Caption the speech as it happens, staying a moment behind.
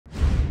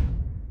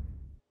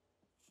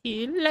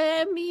She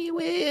left me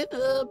with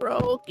a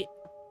broken.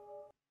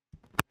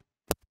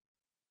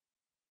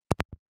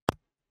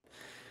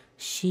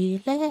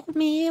 She left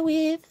me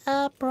with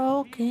a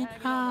broken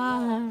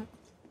heart.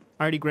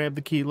 I already grabbed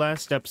the key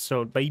last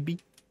episode, baby.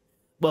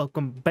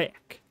 Welcome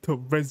back to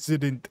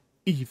Resident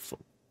Evil.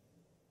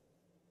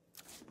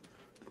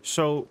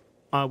 So,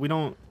 we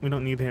don't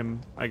need him,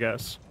 I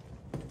guess.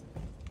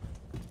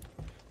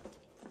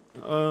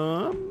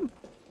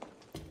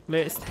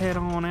 Let's head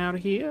on out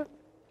of here.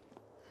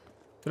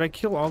 Did I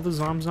kill all the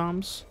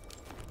zomzoms?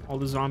 All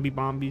the zombie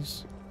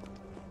bombies?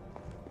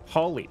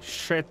 Holy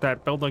shit,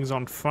 that building's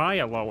on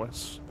fire,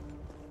 Lois.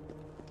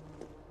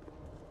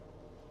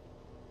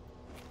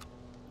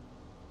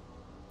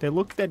 They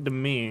look dead to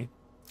me.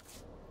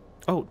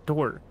 Oh,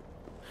 door.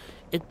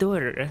 A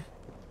door.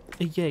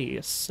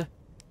 Yes.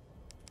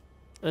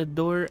 A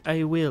door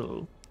I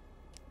will.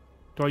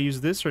 Do I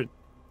use this or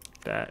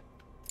that?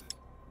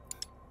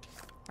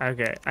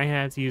 Okay, I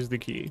had to use the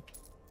key.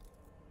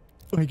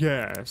 I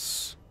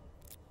guess.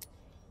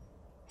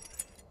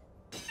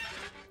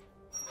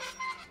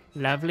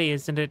 Lovely,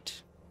 isn't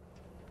it?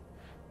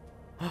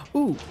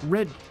 Ooh,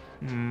 red.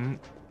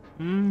 Can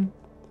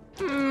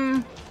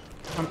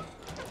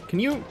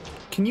you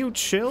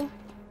chill?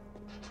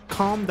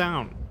 Calm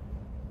down.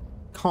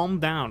 Calm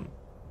down.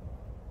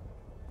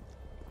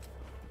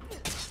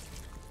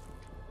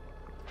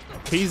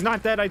 He's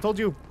not dead, I told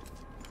you.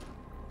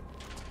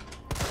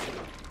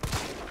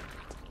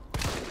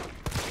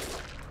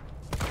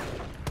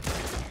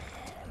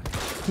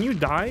 Can you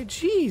die?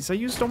 Jeez, I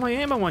used all my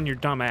ammo on your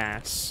dumb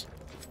ass.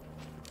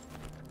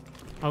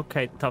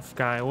 Okay, tough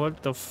guy.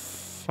 What the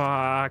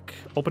fuck?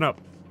 Open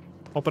up.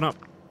 Open up.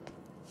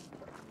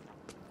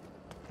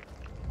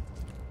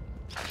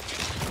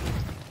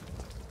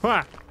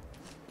 Ah!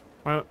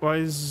 Why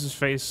is his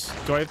face?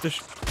 Do I have to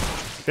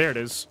there it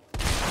is.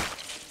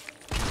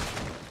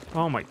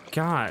 Oh my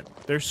god.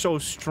 They're so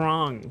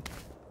strong.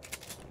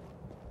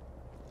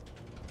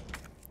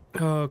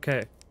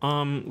 Okay.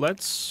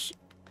 Let's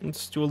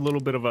do a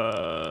little bit of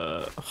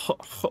a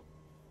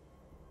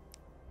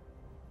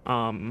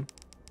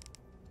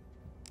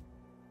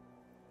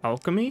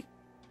alchemy.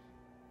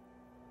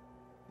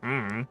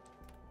 There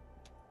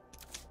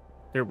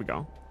we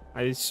go.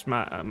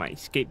 My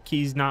escape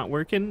key's not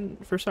working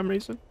for some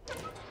reason.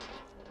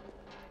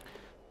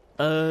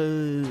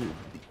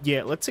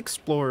 Yeah, let's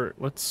explore.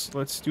 Let's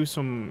do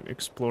some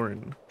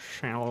exploring,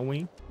 shall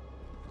we?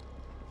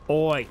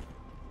 Oi.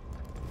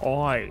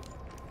 Oi.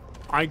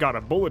 I got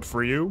a bullet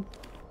for you.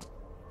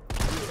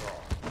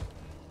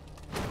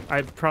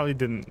 I probably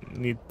didn't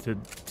need to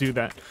do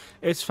that.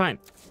 It's fine.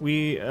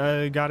 We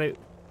got it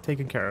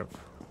taken care of.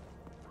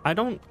 I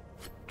don't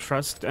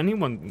trust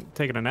anyone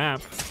taking a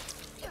nap.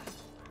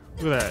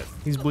 Look at that.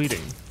 He's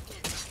bleeding.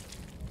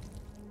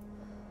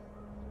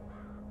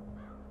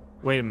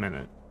 Wait a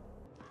minute.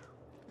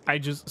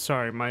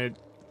 Sorry,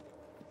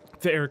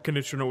 the air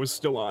conditioner was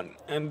still on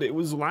and it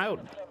was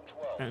loud.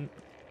 And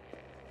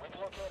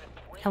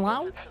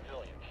hello?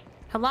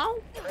 Hello?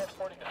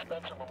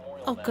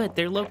 Oh good,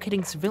 they're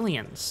locating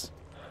civilians.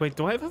 Wait,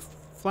 do I have a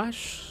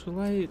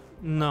flashlight?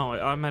 No,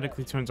 it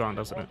automatically turns on,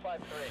 doesn't it?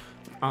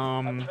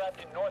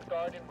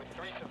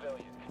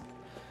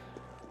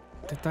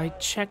 Did I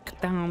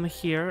check down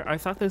here? I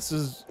thought this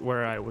is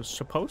where I was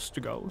supposed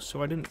to go,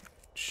 so I didn't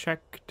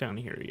check down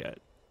here yet.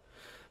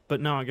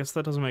 But no, I guess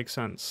that doesn't make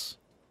sense.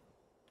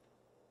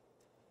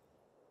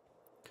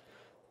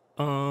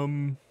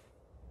 Okay.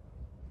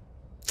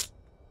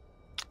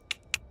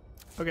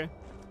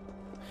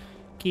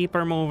 Keep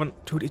her moving.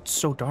 Dude, it's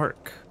so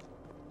dark.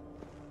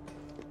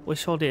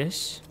 What's all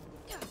this?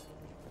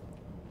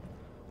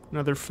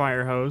 Another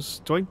fire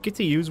hose. Do I get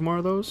to use more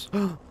of those?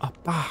 A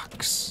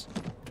box.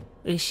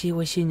 Let's see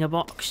what's in the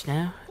box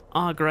now.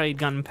 R-grade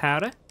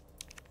gunpowder.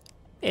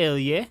 Hell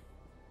yeah.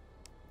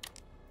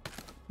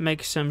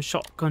 Make some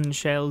shotgun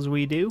shells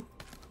we do.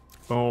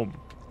 Boom.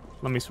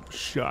 Let me some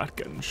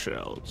shotgun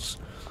shells.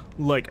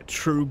 Like a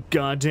true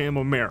goddamn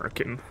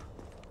American.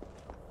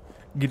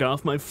 Get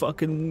off my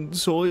fucking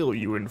soil,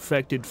 you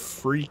infected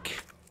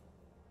freak.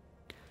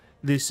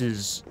 This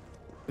is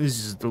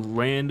the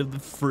land of the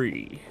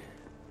free.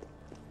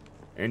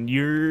 And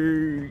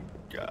you're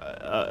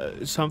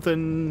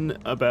something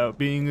about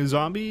being a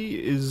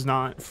zombie is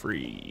not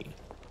free.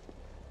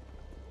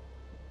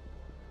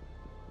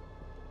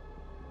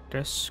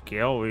 That's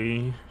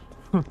scary.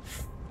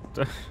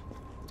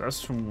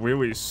 That's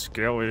really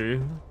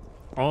scary.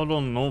 I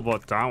don't know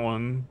about that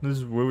one. This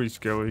is really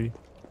scary.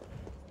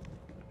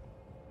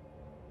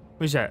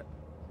 What's that?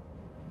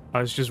 Oh,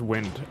 it's just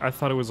wind. I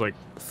thought it was like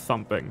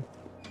thumping.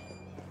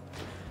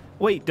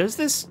 Wait, does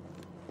this?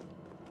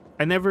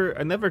 I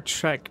never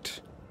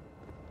checked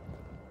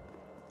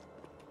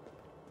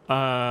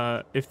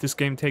if this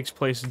game takes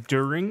place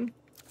during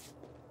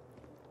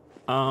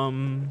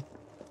the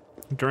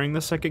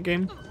second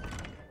game.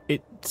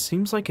 It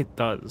seems like it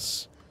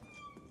does.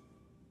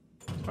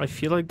 I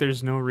feel like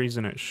there's no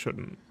reason it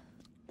shouldn't.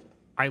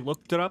 I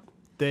looked it up.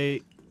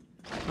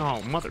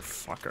 Oh,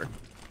 motherfucker.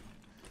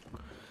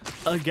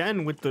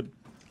 Again with the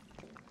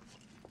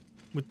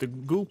with the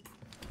goop.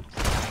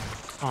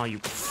 Oh, you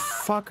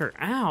fucker.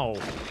 Ow.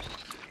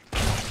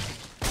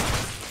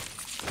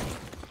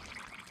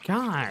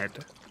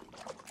 God.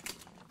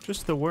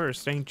 Just the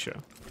worst, ain't you?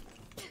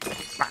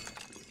 Bah.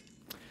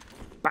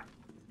 Bah.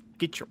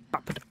 Get your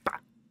papa to bah.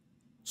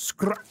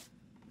 Scrap.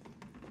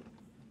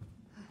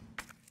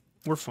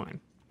 We're fine.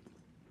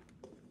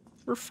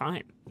 We're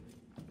fine.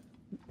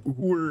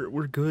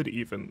 We're good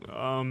even.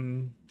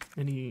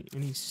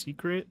 Any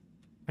secret?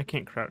 I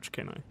can't crouch,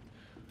 can I?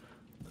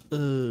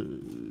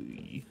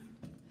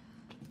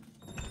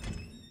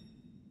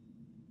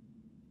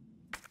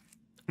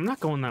 I'm not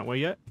going that way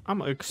yet. I'm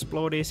gonna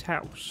explore this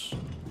house.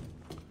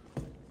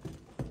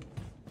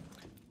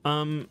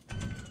 I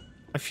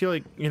feel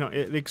like, you know,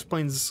 it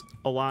explains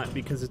a lot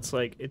because it's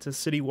like, it's a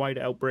citywide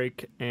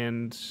outbreak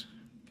and,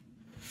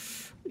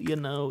 you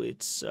know,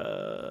 it's,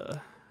 lockpick.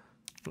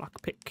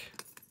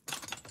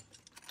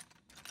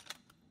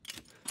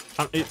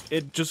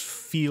 It just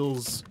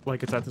feels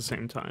like it's at the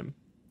same time.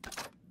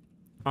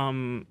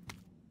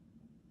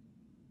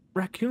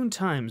 Raccoon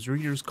Times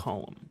Reader's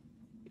Column.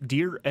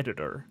 Dear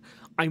Editor,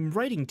 I'm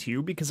writing to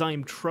you because I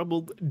am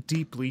troubled,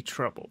 deeply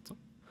troubled.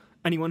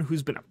 Anyone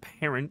who's been a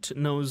parent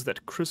knows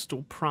that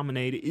Crystal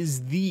Promenade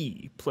is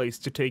the place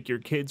to take your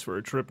kids for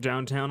a trip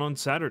downtown on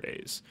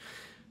Saturdays.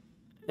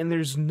 And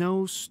there's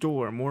no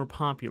store more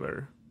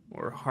popular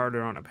or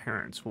harder on a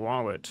parent's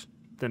wallet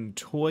than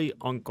Toy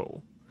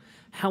Uncle.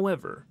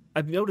 However,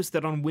 I've noticed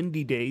that on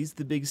windy days,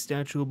 the big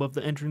statue above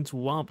the entrance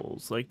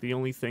wobbles, like the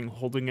only thing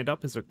holding it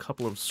up is a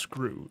couple of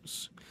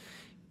screws.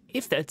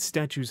 If that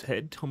statue's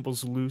head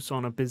tumbles loose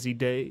on a busy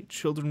day,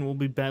 children will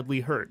be badly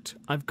hurt.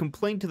 I've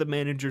complained to the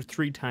manager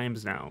 3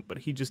 times now, but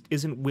he just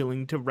isn't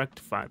willing to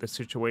rectify the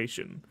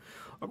situation.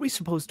 Are we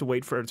supposed to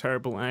wait for a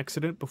terrible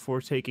accident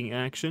before taking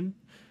action?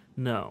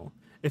 No.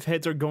 If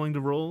heads are going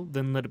to roll,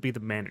 then let it be the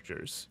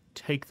managers.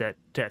 Take that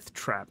death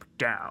trap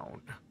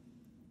down.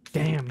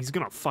 Damn, he's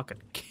gonna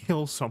fucking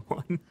kill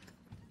someone.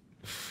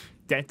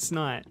 That's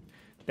not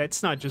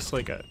just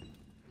like a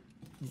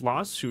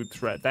lawsuit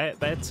threat.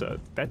 That's a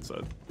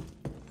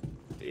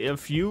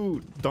if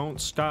you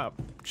don't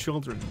stop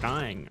children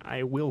dying,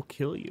 I will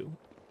kill you.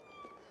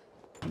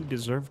 You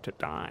deserve to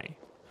die.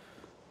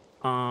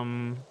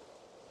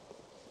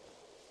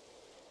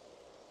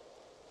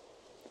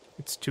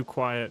 It's too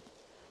quiet.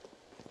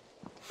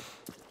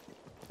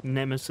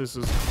 Nemesis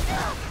is...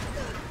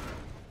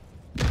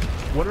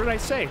 What did I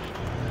say?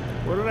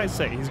 What did I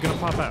say? He's gonna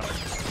pop out.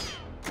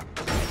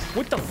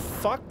 What the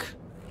fuck?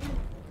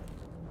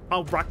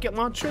 A rocket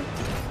launcher?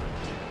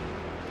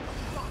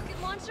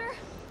 Rocket launcher?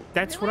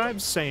 That's really? what I'm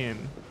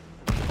saying.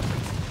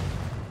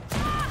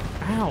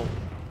 Ow.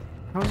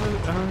 How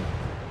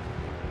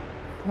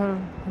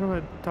do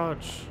I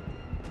dodge?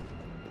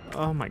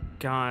 Oh my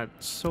god.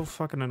 So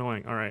fucking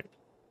annoying. Alright.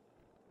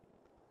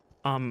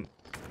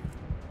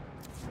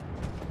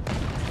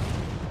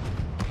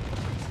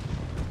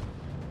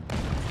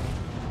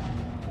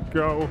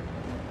 Go.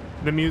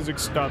 The music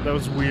stopped. That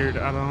was weird.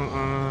 I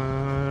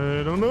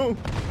don't know.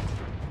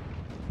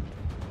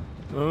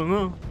 I don't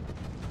know.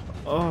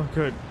 Oh,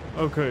 good.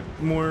 Oh, good.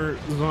 More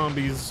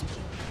zombies.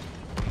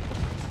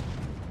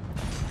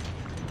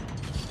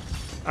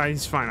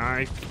 He's fine.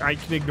 I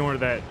can ignore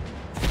that.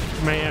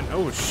 Man.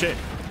 Oh, shit.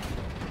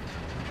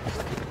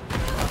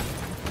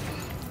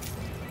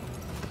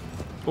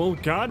 Oh,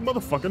 God,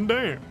 motherfucking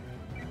damn.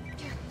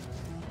 Jim,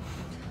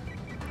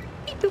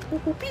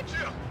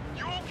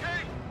 you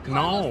okay?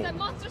 Carlos, No. that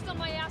monster's on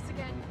my ass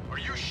again. Are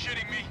you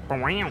shitting me?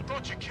 Wow. I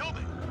thought you killed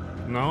it.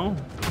 No.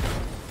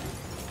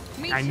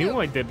 Me I too. knew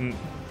I didn't.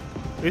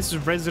 This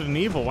is Resident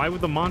Evil. Why would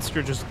the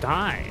monster just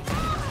die?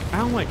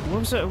 I'm like,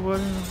 what was that? What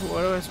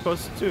am I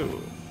supposed to do?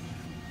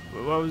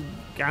 What was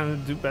I gonna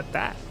do about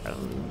that? I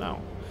don't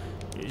know.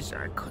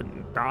 I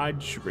couldn't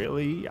dodge,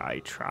 really. I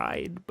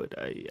tried, but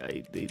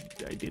I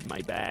did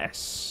my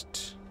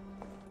best.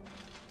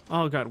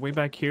 Oh god, way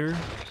back here.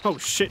 Oh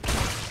shit.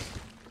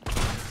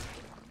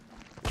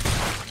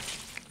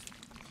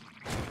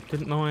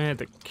 Didn't know I had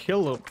to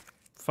kill a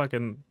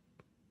fucking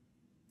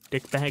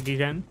dickbag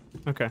again.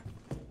 Okay.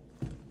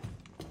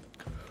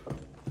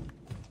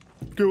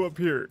 Go up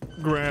here.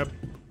 Grab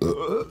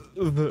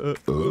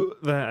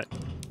that.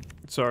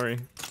 Sorry.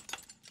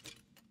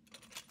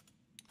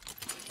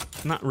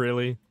 Not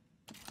really.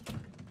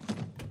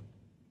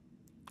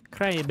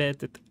 Cry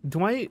about it.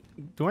 Do I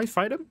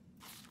fight him?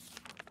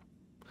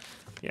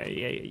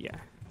 Yeah.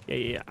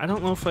 I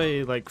don't know if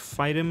I like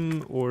fight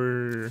him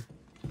or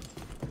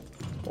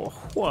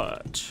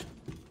what.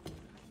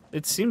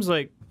 It seems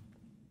like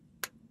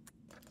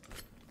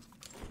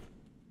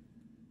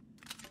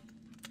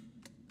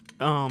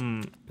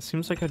it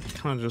seems like I'd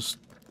kind of just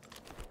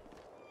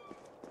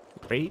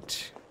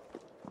wait.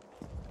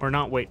 Or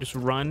not wait, just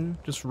run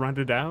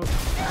it out.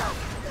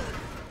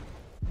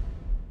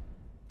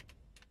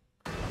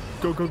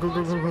 Go.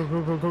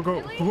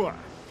 Hooah.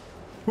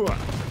 Hooah.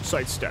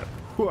 Sidestep.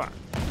 Hooah.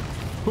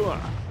 Hooah.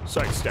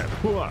 Sidestep.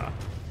 Hooah.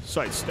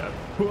 Sidestep.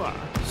 Hooah.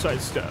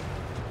 Sidestep.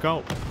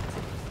 Go.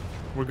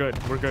 We're good.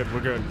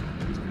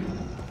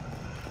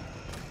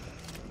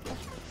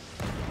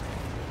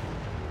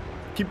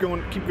 Keep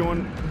going. Keep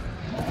going.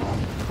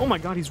 Oh my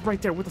god, he's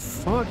right there. What the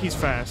fuck? He's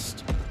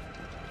fast.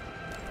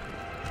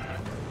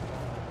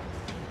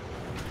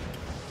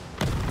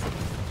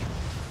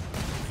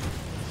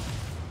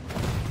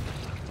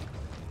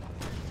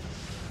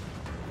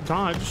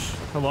 Dodge.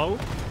 Hello?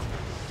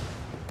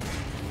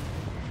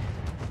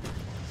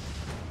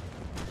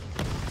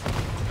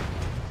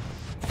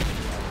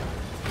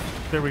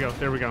 There we go.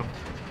 There we go.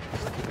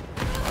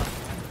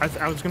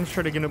 I was gonna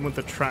try to get him with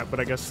the trap, but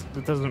I guess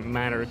it doesn't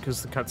matter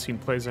because the cutscene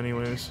plays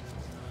anyways.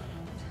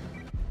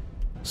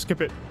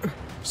 Skip it.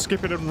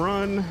 Skip it and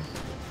run.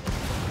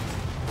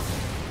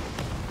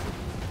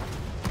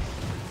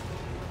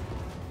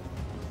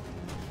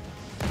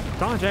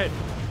 Dodge it.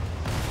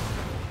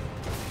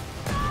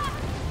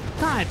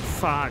 God,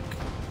 fuck.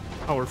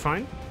 Oh, we're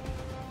fine?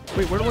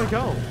 Wait, where do I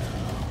go?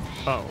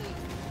 Oh.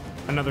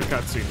 Another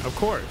cutscene. Of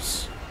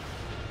course.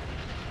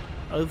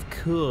 Of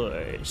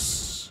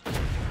course.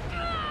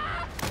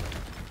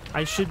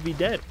 I should be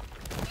dead.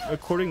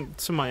 According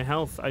to my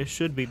health, I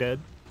should be dead.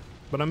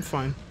 But I'm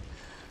fine.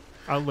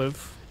 I'll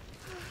live.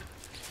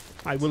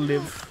 I will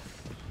live.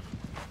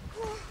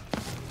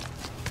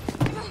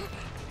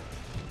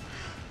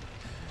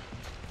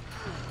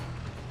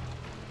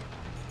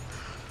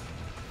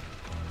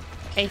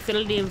 I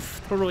will live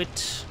through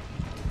it.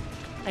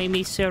 I'm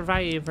a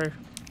survivor.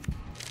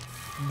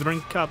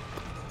 Drink up.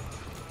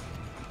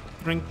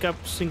 Drink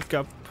up, sink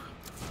up.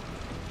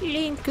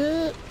 Link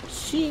up,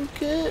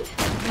 sink up,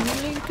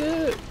 link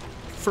up.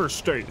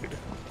 First aid.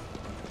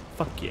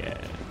 Fuck yeah.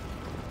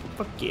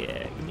 Fuck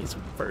yeah. Give me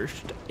some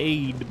first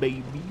aid,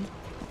 baby.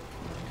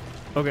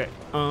 Okay,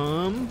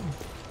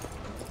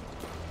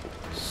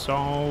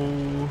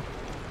 so...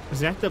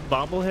 is that the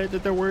bobblehead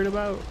that they're worried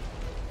about?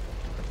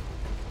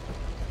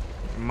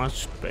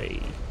 Must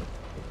be.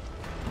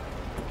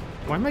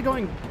 Why am I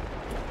going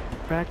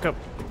back up?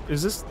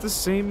 Is this the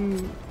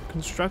same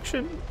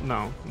construction?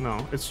 No,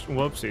 no, it's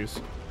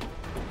whoopsies.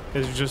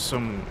 It's just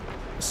some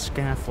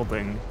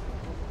scaffolding.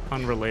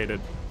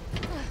 Unrelated.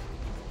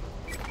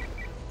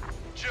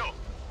 Jill,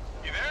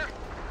 you there?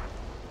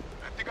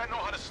 I think I know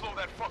how to slow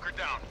that fucker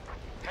down.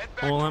 Head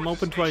back Well, I'm towards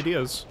the open to station.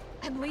 ideas.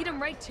 And lead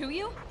him right to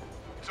you?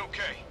 It's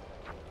okay.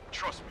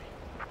 Trust me.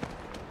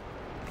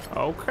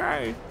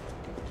 Okay.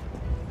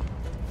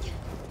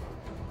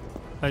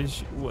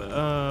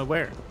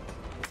 Where?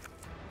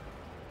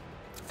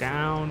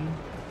 Down.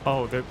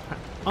 Oh, they're...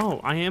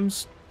 oh, I am...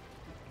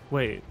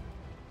 wait.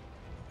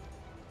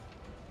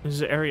 This is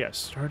the area I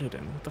started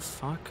in. What the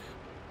fuck?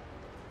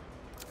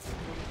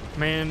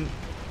 Man,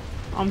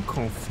 I'm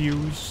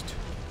confused.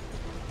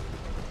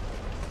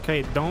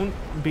 Okay, don't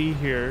be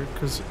here,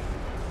 because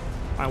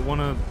I want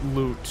to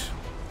loot.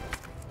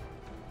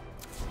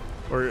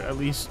 Or at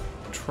least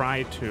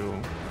try to.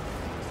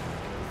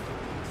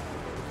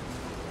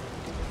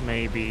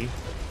 Maybe.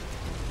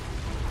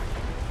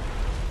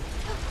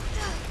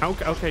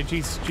 Okay,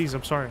 jeez,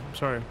 I'm sorry,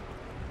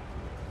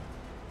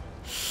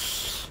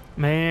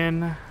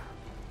 Man.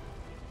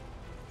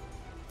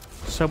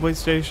 Subway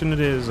station it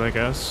is, I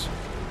guess.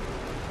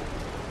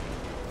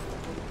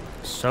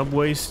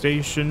 Subway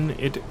station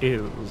it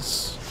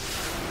is.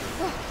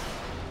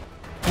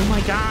 Oh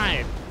my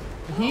god!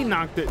 He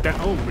knocked it down.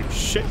 Holy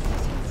shit.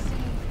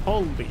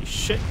 Holy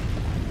shit.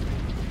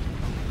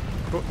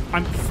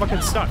 I'm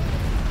fucking stuck.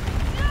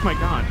 Oh my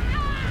god.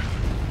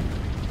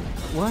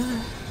 What?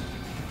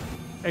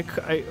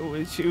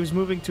 It was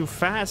moving too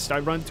fast. I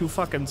run too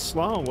fucking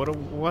slow.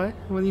 What?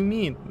 What do you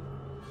mean?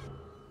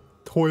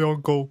 Toy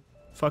uncle.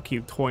 Fuck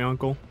you, toy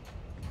uncle.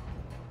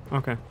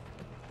 Okay.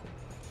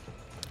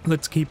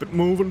 Let's keep it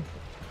moving.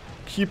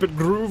 Keep it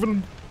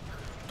grooving.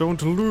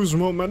 Don't lose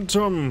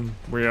momentum.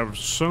 We have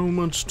so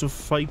much to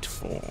fight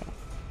for.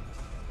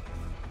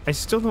 I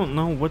still don't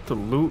know what the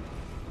loot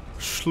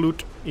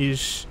schloot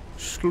is.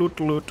 Schloot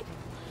loot.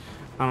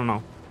 I don't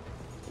know.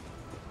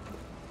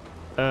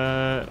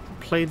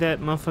 Play that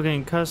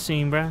motherfucking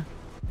cutscene, bruh.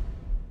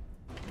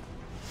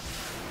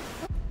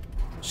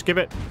 Skip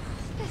it.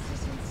 This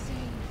is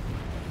insane.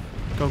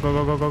 Go, go,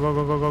 go, go, go, go,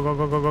 go, go, go,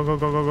 go, go, go, go,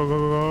 go, go, go,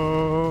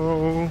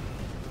 go.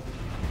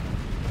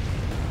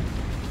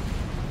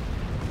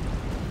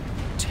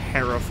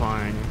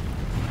 Terrifying.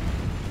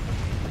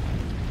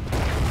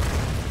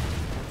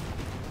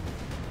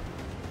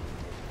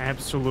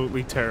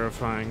 Absolutely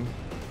terrifying.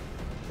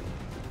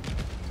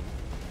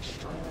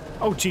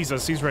 Oh,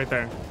 Jesus, he's right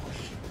there.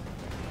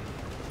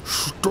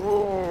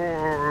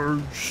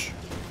 Stars.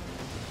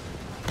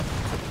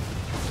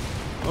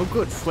 Oh,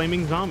 good,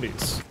 flaming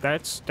zombies.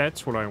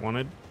 That's what I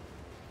wanted.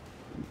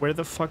 Where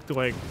the fuck do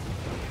I...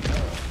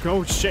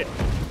 oh, shit.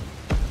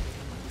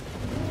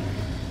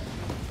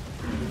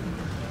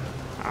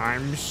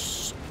 I'm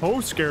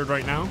so scared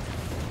right now.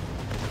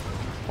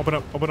 Open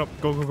up,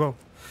 go, go, go.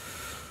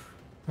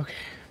 Okay.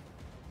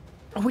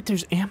 Oh, wait,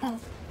 there's ammo?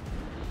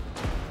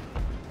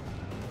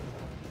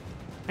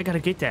 I gotta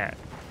get that.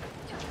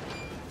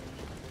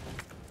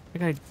 I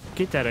gotta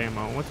get that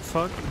ammo. What the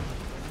fuck?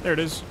 There it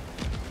is.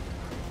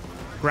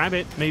 Grab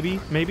it. Maybe.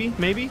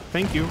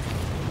 Thank you.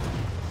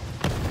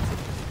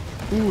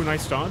 Ooh,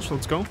 nice dodge.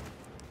 Let's go.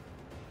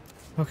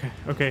 Okay,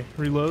 okay.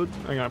 Reload.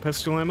 I got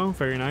pistol ammo.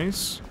 Very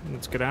nice.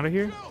 Let's get out of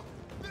here.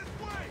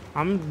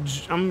 I'm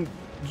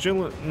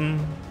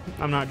jilling.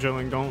 I'm not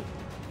jilling. Don't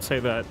say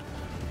that.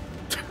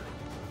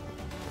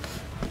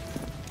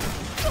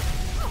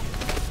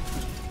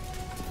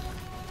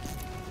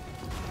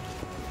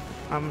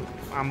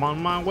 I'm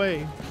on my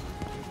way.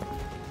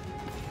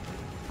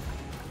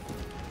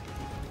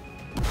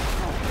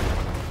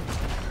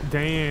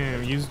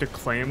 Damn, used a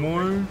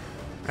claymore?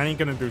 I ain't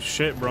gonna do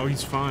shit, bro.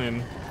 He's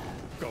fine.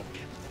 Go.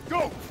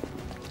 Go!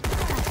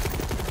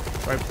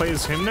 Do I play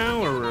as him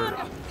now, or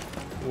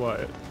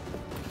what?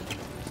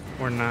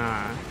 Or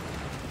nah?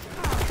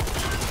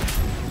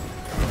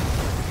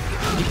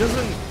 He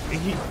doesn't...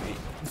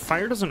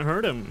 Fire doesn't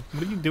hurt him.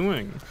 What are you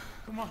doing?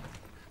 Come on.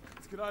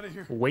 Let's get out of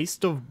here.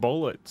 Waste of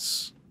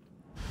bullets.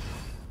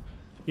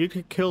 You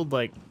could kill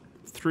like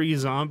 3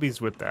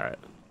 zombies with that.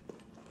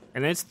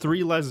 And that's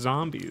 3 less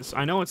zombies.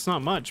 I know it's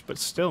not much, but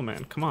still,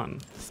 man. Come on.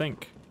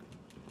 Think.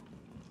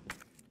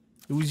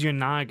 Use your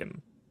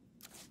noggin.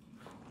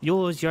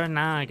 Use your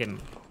noggin.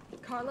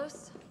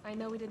 Carlos, I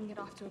know we didn't get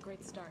off to a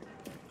great start.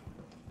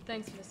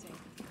 Thanks for the same.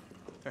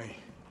 Hey,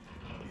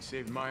 you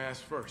saved my ass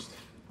first.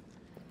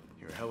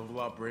 You're a hell of a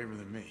lot braver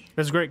than me.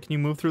 That's great. Can you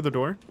move through the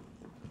door?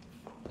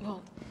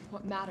 Well,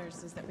 what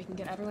matters is that we can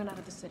get everyone out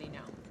of the city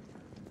now.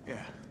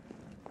 Yeah.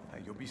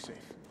 You'll be safe.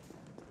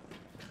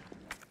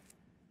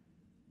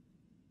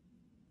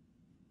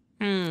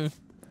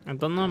 I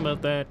don't know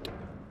about that.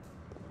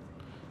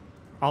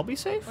 I'll be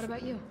safe? What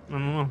about you? I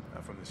don't know.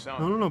 From the I sound,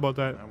 don't know about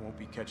that. I won't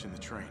be catching the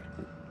train.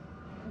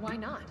 Why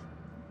not?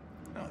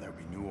 No, there'll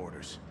be new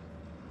orders.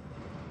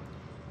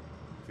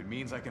 If it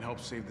means I can help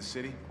save the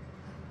city,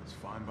 it's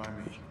fine by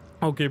me.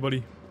 Okay,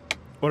 buddy.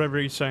 Whatever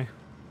you say.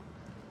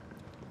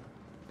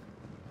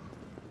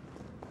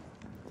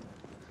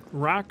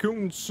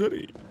 Raccoon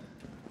City.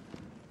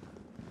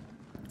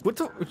 What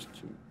the?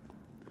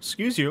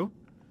 Excuse you.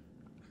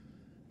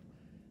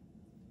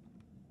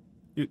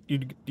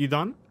 You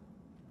done?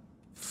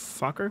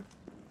 Fucker.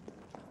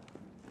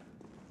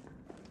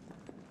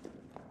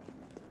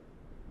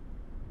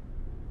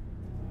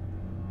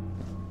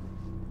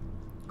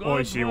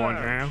 Good see one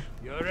work. now.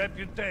 Your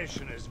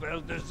reputation is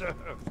well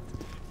deserved.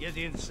 Get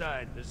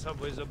inside. The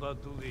subway's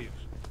about to leave.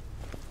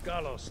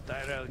 Carlos,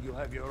 Tyrell, you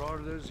have your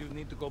orders. You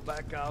need to go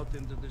back out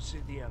into the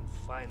city and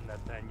find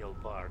Nathaniel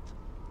Bart.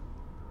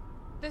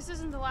 This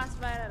isn't the last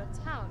ride out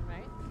of town,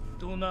 right?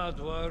 Do not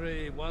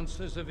worry. Once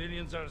the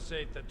civilians are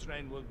safe, the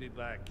train will be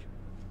back.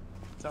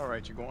 It's all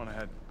right. You go on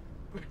ahead.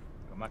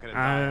 I'm not gonna. I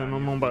die don't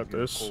on know you, about leave you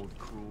in this. Cold,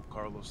 cruel,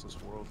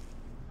 Carlosless world.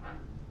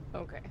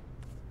 Okay.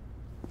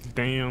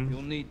 Damn.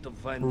 You'll need to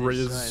find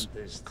Riz. this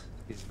scientist.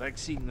 His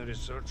vaccine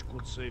research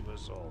could save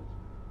us all.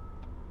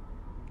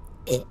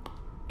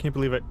 Can't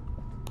believe it.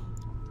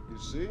 You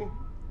see?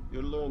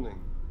 You're learning.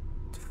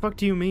 The fuck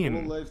do you Any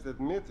mean? What life that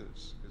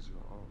matters is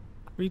your own.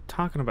 are you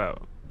talking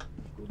about?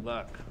 Good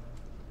luck.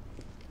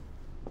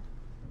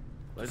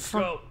 Let's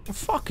Fuck, go. the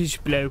fuck is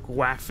bloke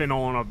waffing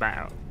on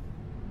about?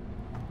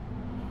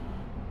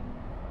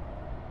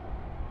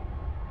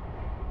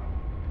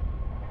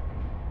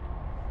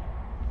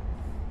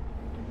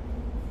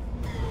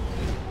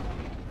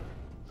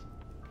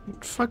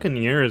 What fucking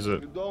year is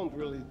it? You don't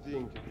really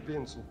think a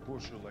pencil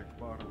pusher like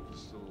Barton is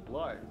still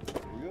alive,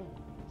 do you?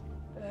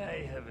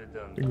 I have it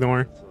done.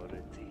 Ignore. Authority.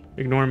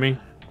 Ignore me.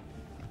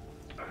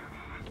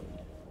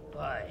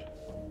 Why?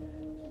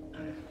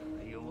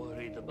 Are you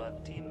worried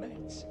about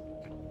teammates?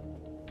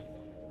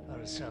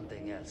 Or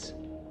something else?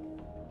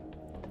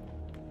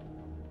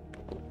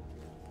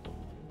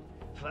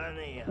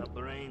 Funny how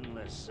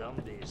brainless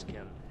zombies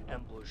can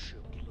ambush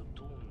a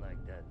platoon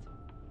like that.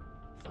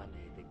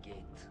 Funny the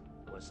gate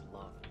was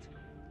locked.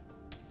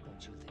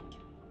 Don't you think?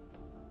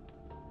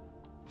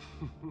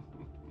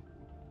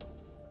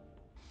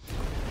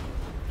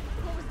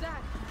 What was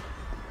that?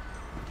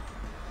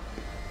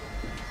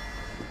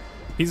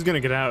 He's gonna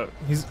get out.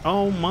 He's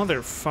oh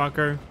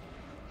motherfucker.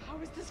 How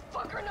is this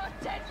fucker not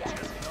dead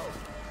yet? No,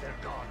 they're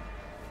gone.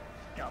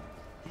 Come,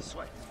 this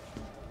way.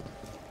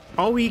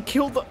 Oh, he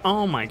killed the.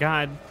 Oh my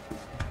god.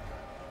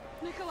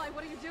 Nikolai,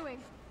 what are you doing?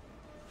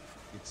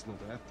 It's not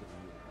after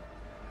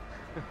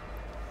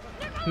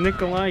you.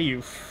 Nikolai, you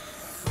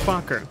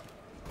fucker.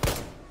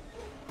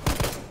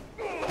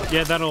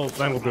 Yeah, that'll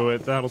do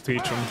it. That'll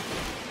teach him.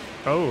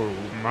 Oh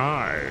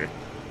my.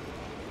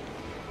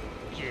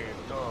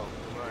 Get off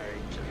my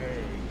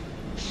train.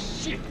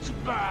 Shit,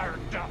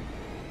 Sparta!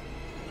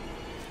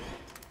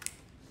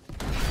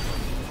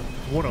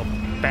 What a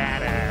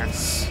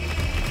badass.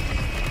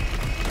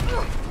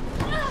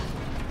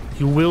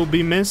 You will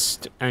be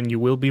missed and you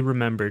will be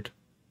remembered.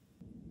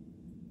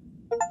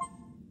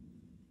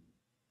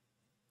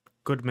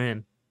 Good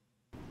man.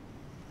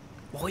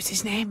 What was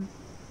his name?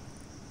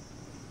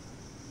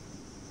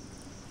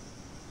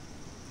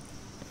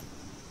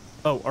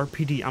 Oh,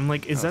 RPD. I'm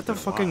like, is that the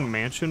fucking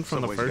mansion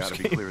from the Subway's first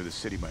gotta be game? clear of the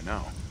city by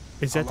now.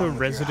 Is that How the long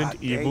with your Resident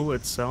hot Evil date?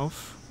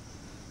 itself?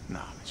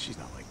 Nah, she's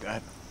not like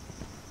that.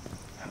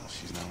 Hell,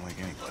 she's not like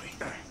anybody.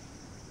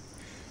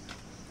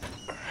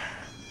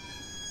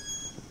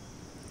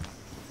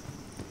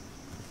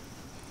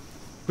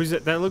 Who's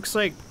that? That looks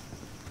like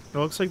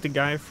the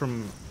guy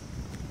from,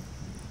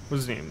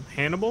 what's his name?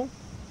 Hannibal?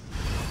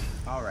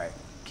 All right,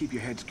 keep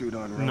your head screwed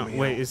on, No, Romeo.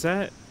 wait, is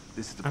that?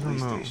 This is the I don't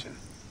police know. station.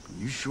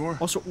 You sure?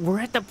 Also, we're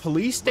at the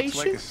police Looks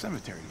station? like a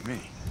cemetery to me.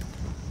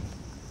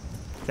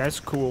 That's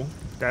cool.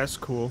 That's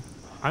cool.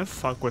 I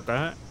fuck with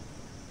that.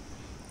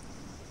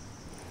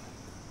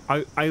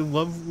 I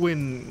love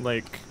when,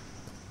 like,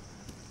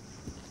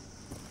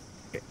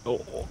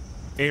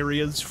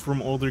 areas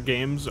from older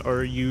games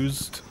are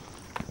used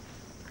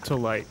to,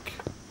 like,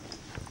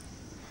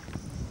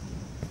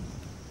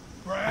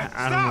 Brad,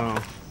 I don't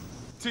know.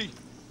 T,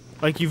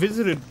 Like, you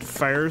visited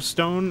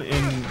Firestone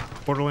in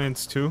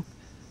Borderlands 2?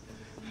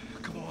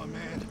 come on,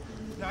 man.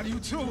 Not you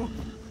too.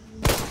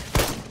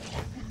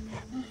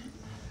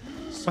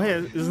 Oh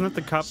yeah, isn't that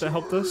the cop that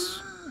helped us?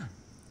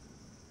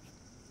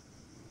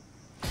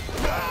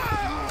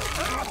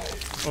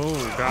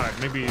 Oh god,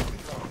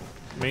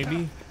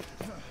 maybe.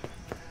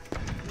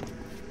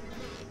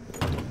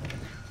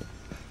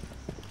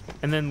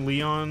 And then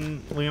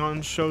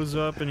Leon shows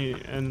up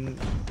and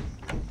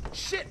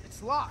Shit,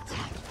 it's locked.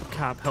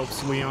 cop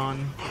helps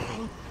Leon.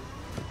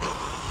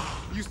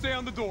 You stay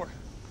on the door.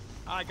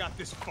 I got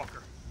this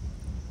fucker.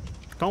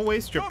 Don't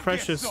waste your Come get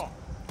precious some.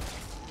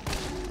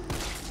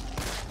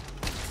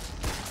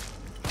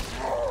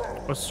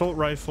 assault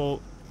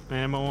rifle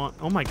ammo on.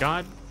 Oh my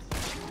god.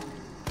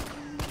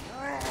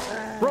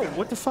 Bro,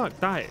 what the fuck?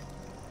 Die.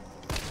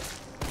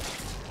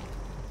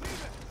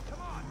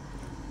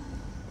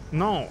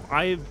 No,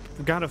 I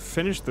gotta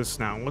finish this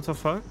now. What the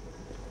fuck?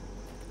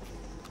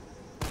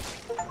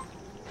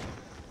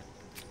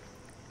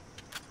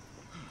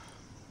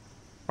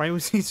 Why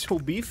was he so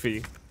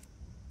beefy?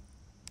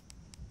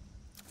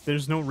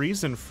 There's no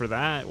reason for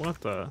that.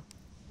 What the?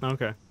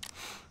 Okay.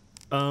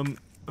 How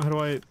do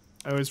I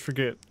always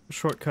forget.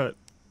 Shortcut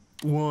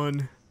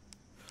 1.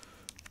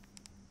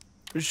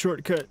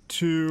 Shortcut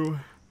 2.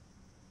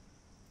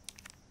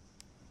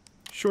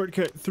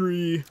 Shortcut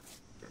 3.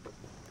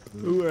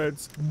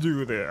 Let's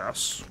do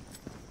this.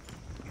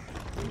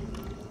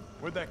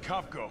 Where'd that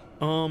cop go?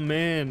 Oh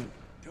man.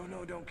 Don't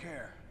know, don't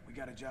care. We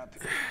got a job to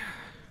do.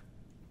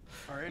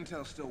 Our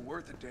intel's still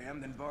worth a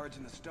damn, then Bard's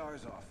in the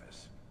STARS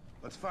office.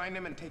 Let's find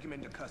him and take him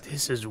into custody.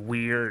 This is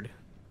weird.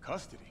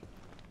 Custody?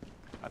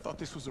 I thought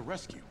this was a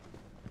rescue.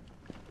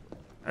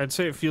 I'd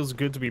say it feels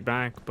good to be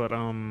back, but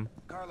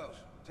Carlos,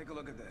 take a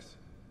look at this.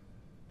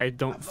 I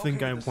don't I've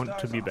think I located the want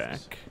to STARS be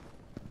office. back.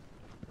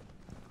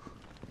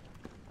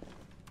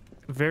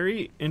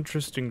 Very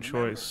interesting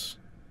Remember, choice.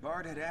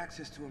 Bard had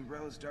access to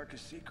Umbrella's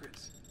darkest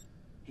secrets.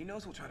 He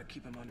knows we'll try to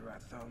keep him under our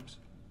thumbs.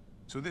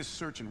 So this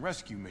search and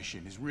rescue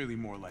mission is really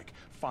more like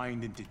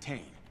find and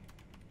detain.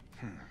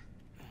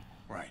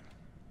 Right.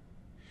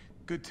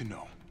 Good to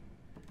know.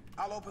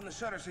 I'll open the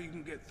shutter so you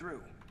can get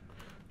through.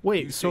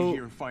 Wait, You stay so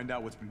here and find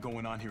out what's been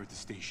going on here at the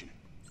station.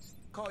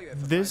 Call you if I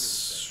find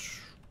this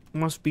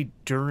must be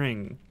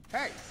during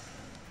anything. Hey!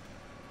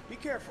 Be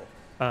careful.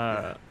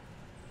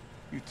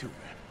 You too, man.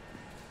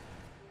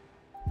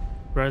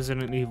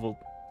 Resident Evil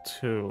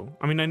 2.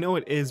 I mean, I know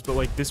it is, but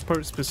like this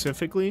part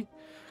specifically,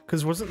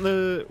 because wasn't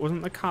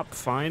the cop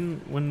fine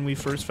when we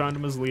first found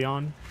him as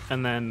Leon,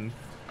 and then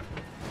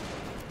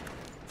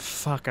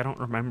fuck, I don't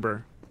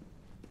remember.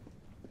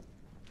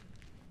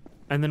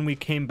 And then we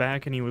came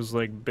back and he was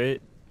like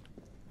bit.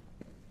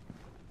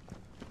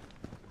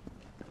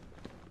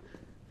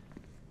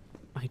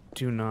 I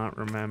do not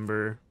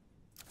remember.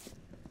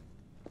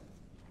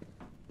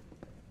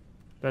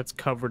 That's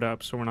covered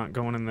up, so we're not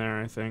going in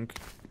there, I think.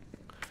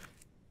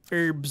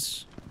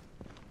 Herbs.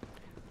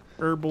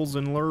 Herbals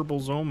and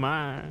lurbles, oh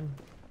my.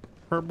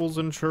 Herbals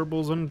and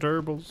sherbles and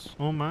derbles,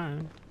 oh my.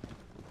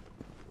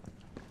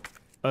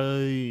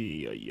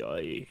 Ay, ay,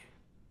 ay.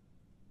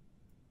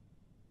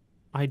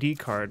 ID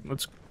card.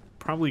 Let's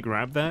probably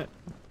grab that.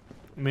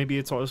 Maybe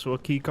it's also a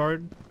key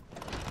card.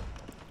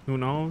 Who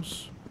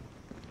knows?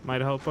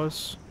 Might help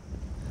us.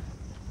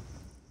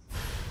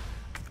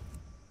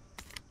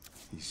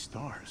 These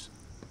stars.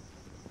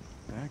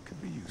 That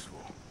could be useful.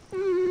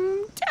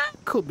 That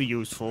could be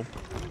useful.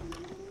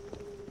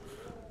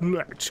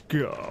 Let's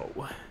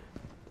go.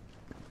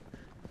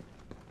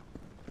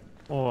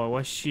 Oh,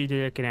 what's she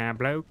looking at,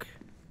 bloke?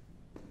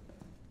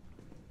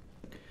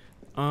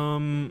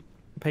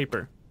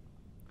 Paper.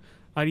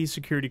 ID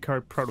security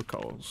card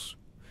protocols.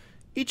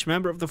 Each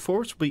member of the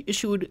force will be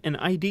issued an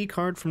ID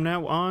card from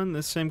now on.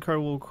 This same card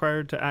will be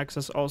required to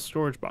access all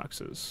storage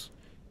boxes.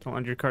 Don't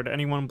lend your card to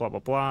anyone, blah, blah,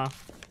 blah.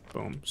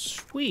 Boom.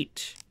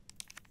 Sweet.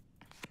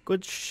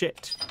 Good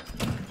shit.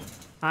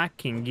 I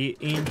can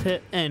get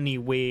into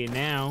anywhere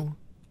now.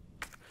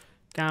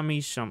 Got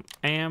me some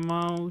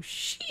ammo.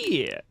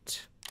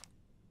 Shit.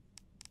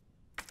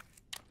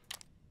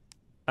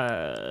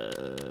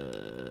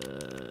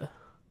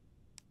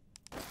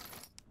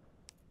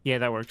 Yeah,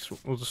 that works.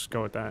 We'll just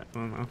go with that. I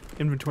don't know.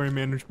 Inventory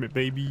management,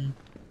 baby.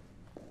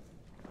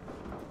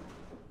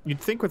 You'd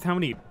think with how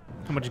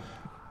much...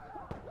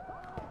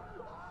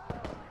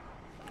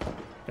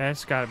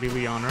 That's gotta be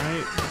Leon,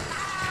 right?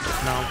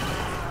 No.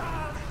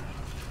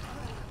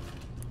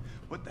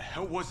 What the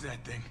hell was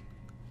that thing?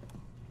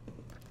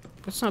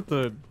 That's not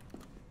the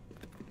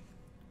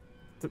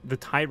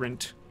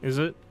tyrant, is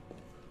it?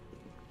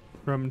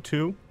 From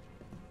 2?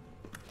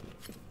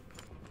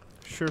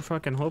 Sure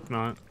fucking hope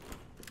not.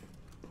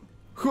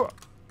 Huh.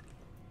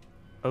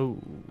 Oh.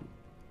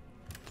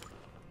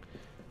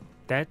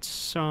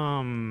 That's,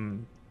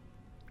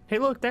 Hey,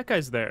 look, that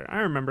guy's there. I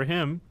remember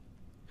him.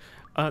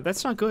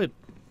 That's not good.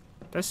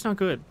 That's not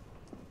good.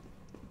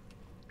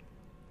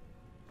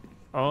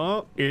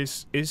 Oh,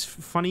 is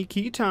funny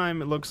key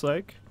time, it looks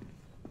like.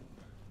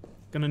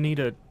 Gonna need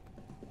a...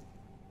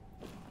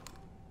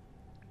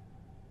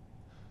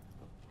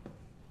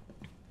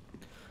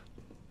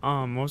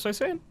 What was I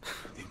saying?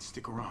 Didn't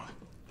stick around.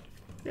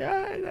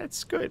 Yeah,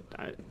 that's good.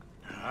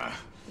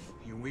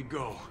 Here we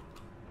go.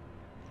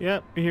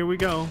 Yep, here we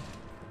go.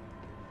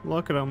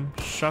 Look at him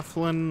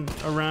shuffling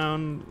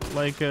around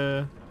like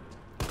a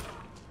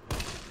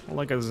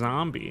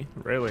zombie.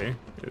 Really,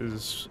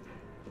 is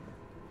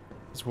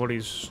what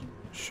he's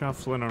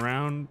shuffling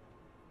around.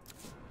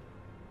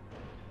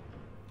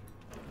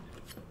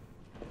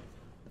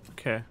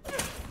 Okay.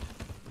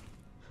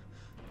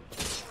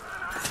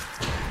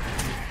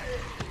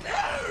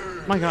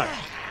 My God.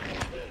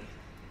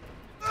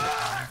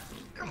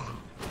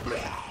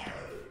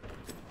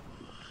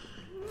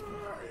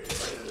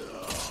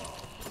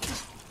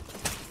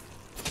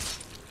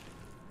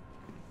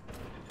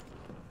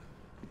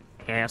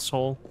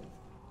 Asshole.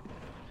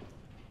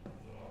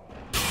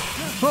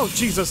 Oh,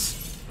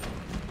 Jesus.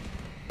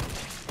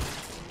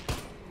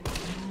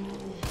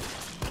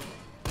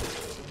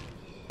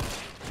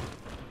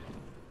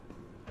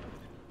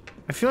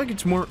 I feel like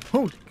it's more...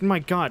 Oh, my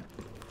God.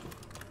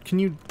 Can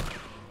you...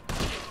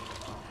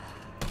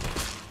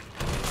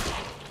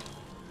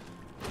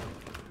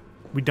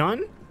 We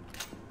done?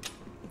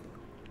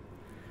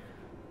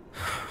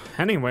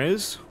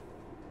 Anyways...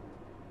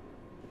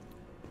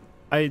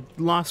 I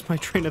lost my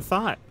train of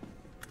thought.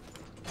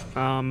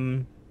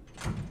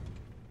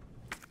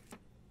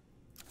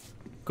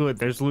 Good,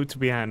 there's loot to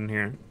be had in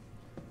here.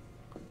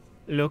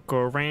 Look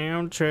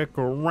around, check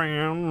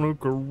around,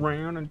 look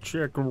around and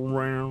check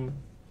around.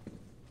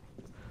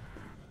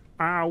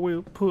 I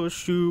will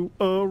push you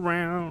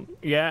around.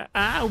 Yeah,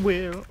 I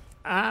will.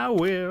 I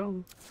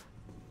will.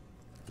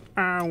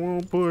 I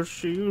will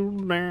push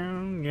you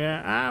down.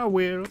 Yeah, I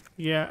will.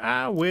 Yeah,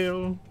 I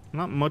will.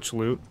 Not much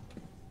loot.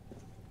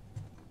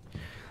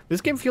 This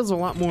game feels a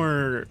lot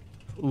more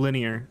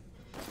linear.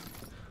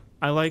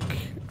 I like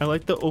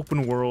the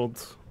open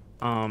world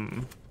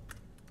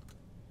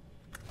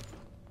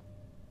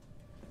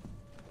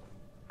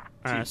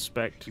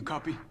aspect. You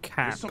copy?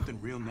 Cap. There's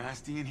something real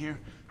nasty in here.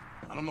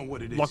 I don't know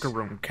what it is. Locker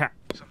room cap.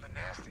 Something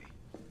nasty.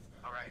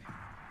 All right.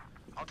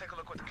 I'll take a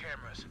look with the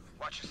cameras.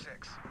 Watch your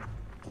 6.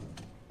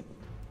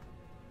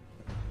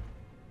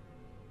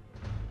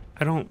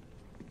 I don't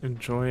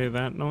enjoy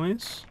that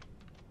noise.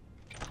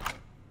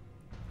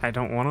 I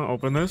don't want to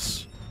open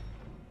this.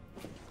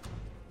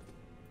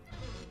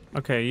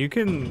 Okay, you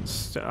can...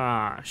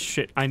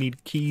 shit. I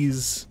need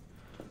keys.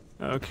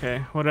 Okay,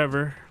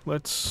 whatever.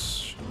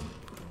 Let's...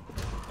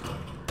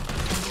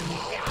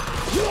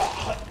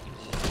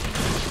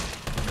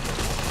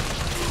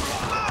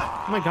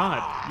 Oh my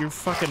God, you're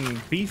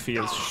fucking beefy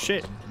as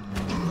shit.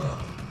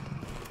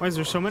 Why is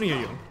there so many of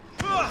you?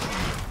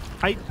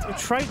 I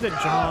tried the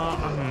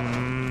jaw...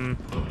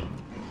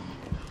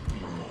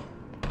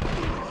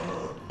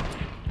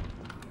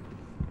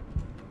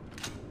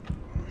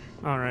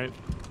 Alright.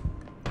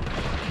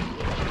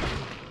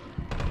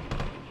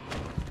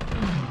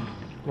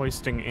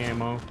 Wasting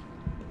ammo.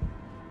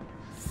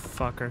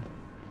 Fucker.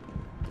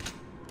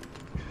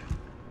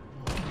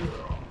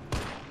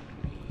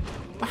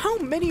 How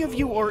many of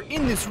you are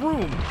in this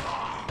room?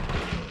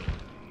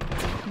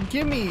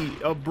 Give me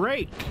a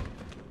break.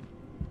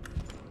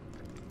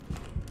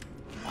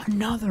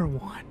 Another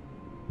one.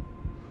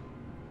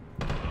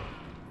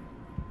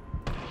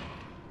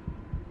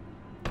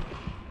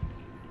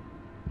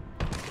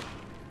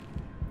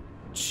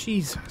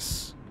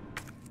 Jesus.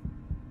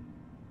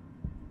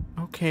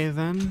 Okay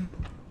then.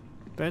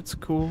 That's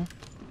cool.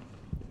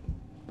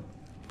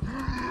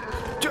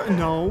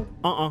 No.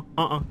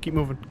 Keep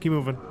moving. Keep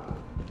moving.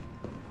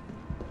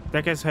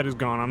 That guy's head is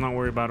gone. I'm not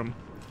worried about him.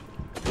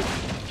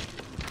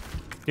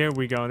 There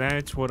we go.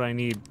 That's what I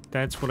need.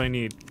 That's what I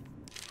need.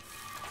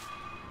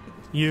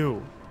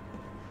 You.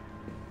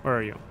 Where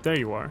are you? There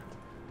you are.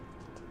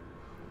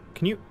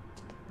 Can you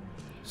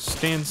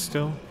stand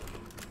still?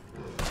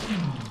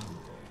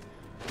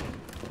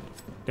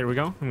 There we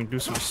go. I'm gonna do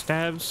some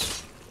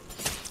stabs.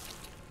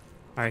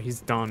 Alright,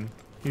 he's done.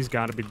 He's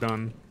gotta be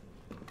done.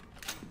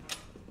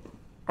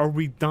 Are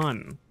we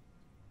done?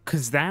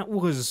 Cause that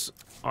was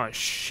a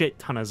shit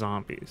ton of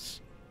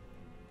zombies.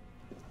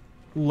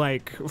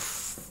 Like,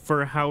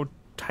 for how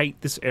tight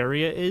this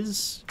area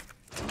is.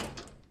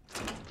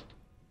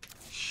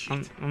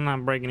 I'm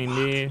not breaking in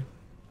there.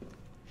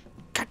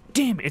 God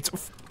damn it,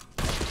 it's...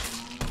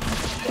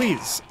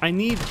 Please, I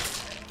need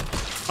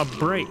a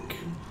break.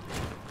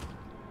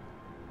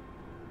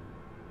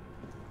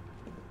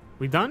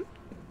 We done?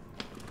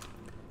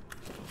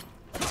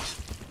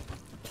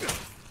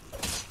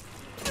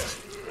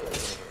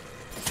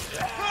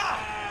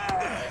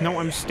 No,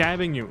 I'm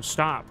stabbing you.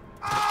 Stop.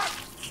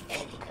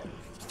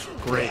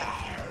 Great.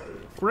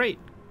 Great.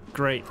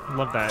 Great.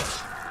 Love that.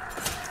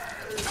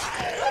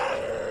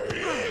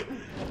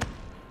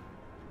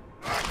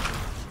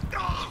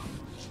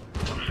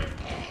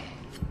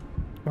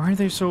 Why are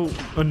they so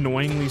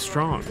annoyingly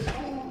strong?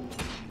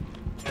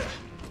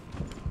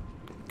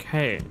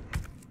 Okay.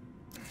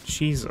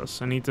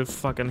 Jesus, I need to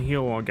fucking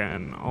heal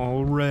again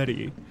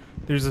already.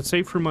 There's a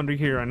safe room under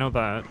here, I know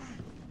that.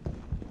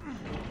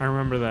 I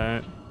remember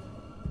that.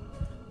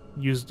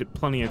 Used it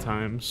plenty of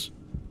times.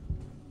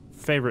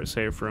 Favorite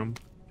safe room.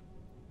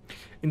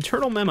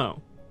 Internal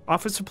memo.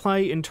 Office supply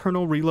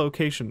internal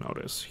relocation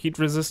notice. Heat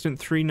resistant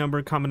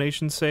 3-number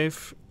combination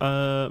safe.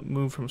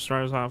 Move from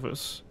Star's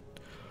office.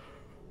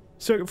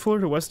 Second floor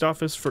to West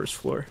office, first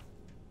floor.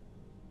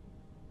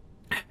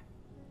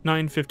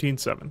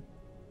 915-7.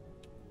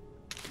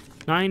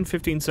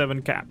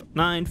 915-7 cap.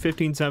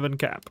 915-7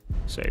 cap.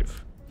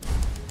 Save.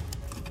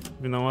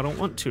 Even though I don't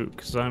want to,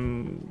 because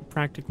I'm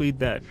practically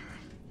dead.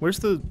 Where's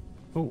the...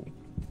 Oh.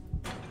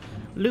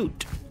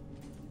 Loot.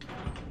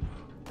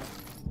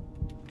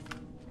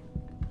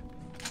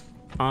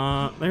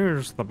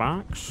 There's the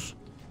box.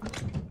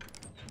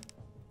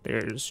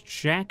 There's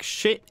jack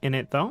shit in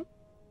it, though.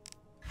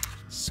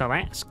 So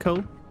that's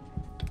cool.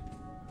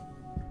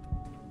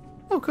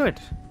 Oh, good.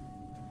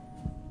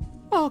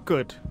 Oh,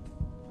 good.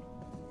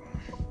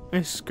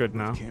 It's good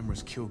now. If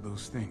cameras killed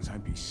those things,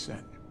 I'd be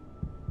set.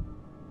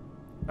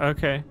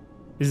 Okay.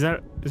 Is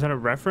that a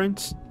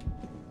reference?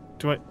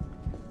 Do I...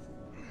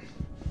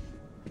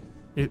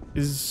 It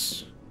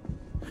is...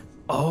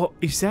 Oh,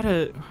 is that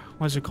a...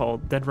 What's it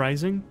called? Dead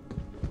Rising?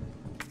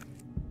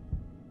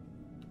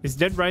 Is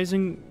Dead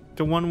Rising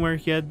the one where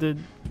he had the...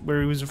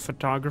 Where he was a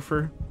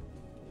photographer?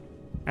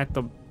 At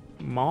the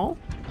mall?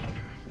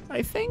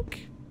 I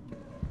think?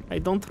 I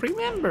don't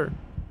remember.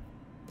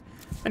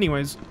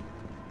 Anyways.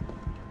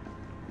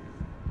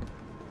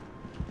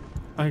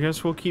 I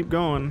guess we'll keep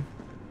going.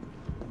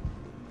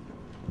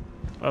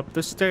 Up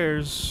the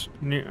stairs.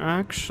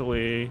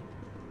 Actually...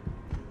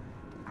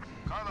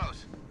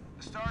 Carlos,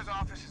 the STARS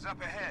office is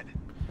up ahead.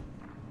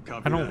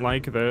 Copy I don't that.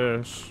 like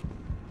this.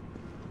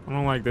 I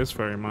don't like this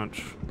very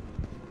much.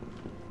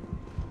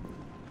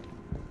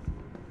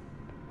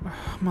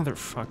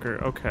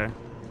 Motherfucker, okay.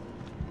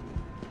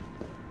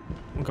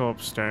 I'll go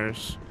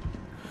upstairs.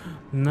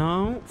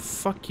 No,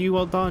 fuck you,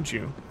 I'll dodge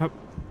you. How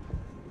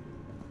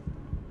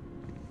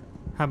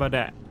about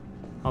that?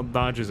 I'll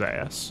dodge his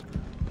ass.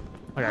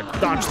 Like I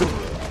dodged him.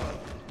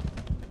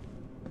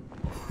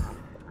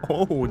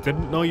 Oh,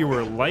 didn't know you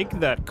were like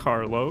that,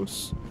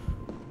 Carlos.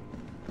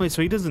 Wait,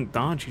 so he doesn't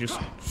dodge, he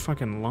just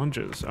fucking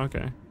lunges.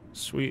 Okay,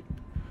 sweet.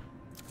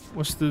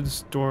 What's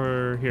this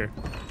door here?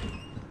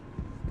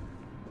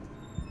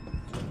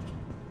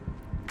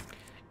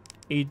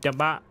 Eat the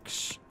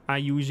box. I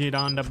use it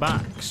on the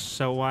box.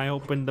 So I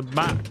open the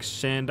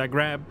box and I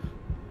grab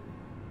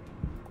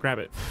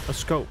it. A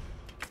scope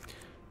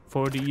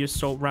for the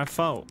assault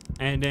rifle.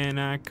 And then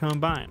I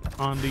combine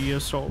on the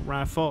assault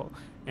rifle.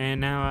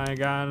 And now I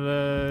got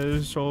a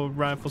assault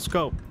rifle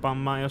scope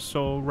on my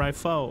assault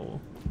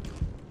rifle.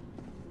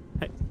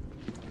 Hey.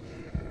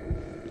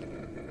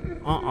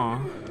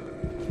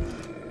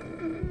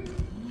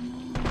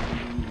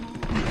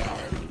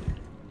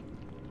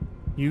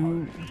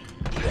 You...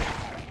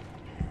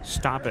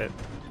 Stop it.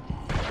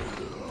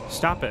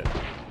 Stop it.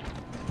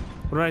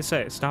 What did I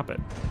say? Stop it.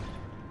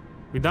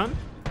 We done?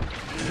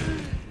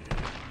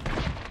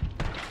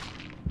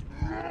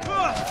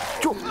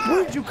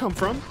 Where'd you come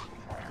from?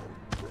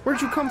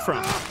 Where'd you come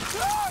from?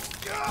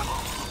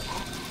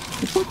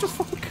 What the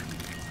fuck?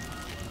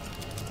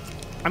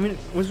 I mean,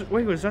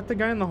 wait, was that the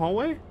guy in the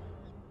hallway?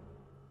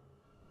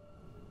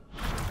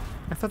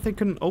 I thought they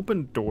couldn't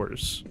open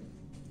doors.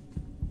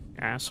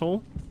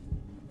 Asshole.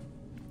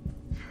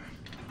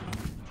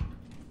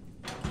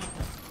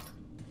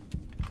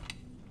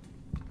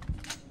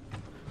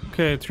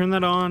 Okay, turn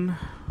that on.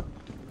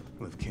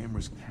 Left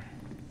cameras.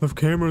 Left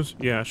cameras?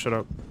 Yeah, shut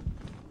up.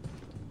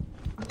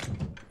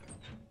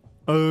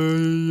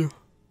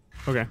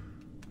 Okay.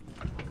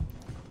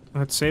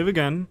 Let's save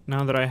again,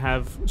 now that I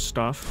have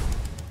stuff.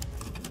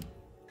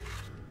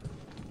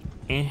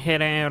 And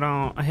head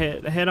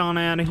on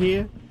out of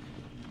here.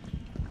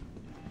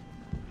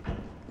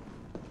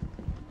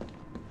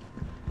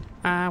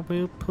 I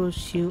will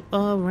push you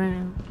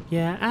around.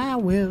 Yeah, I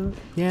will.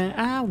 Yeah,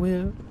 I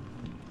will.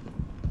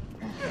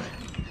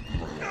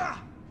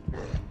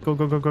 Go,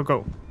 go, go, go,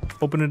 go.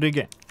 Open it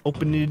again.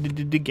 Open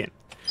it again.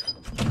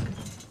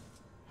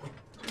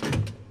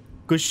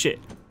 Good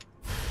shit.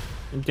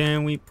 And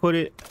then we put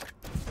it...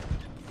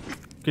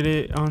 Get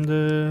it on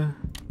the...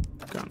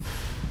 gun.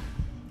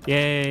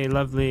 Yay,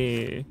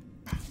 lovely.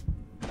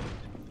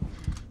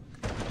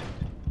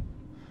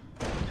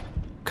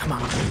 Come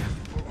on.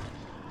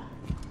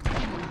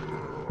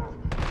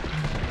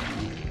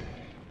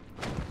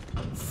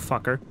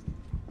 fucker.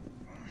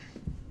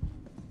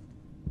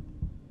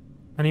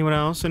 Anyone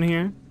else in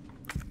here?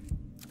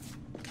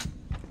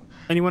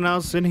 Anyone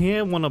else in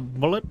here want a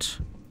bullet?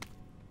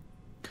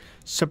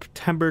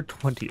 September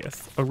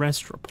 20th.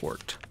 Arrest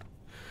report.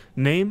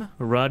 Name,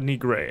 Rodney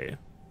Gray.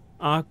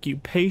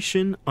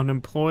 Occupation,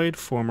 unemployed,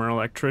 former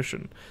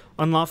electrician.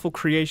 Unlawful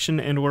creation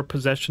and or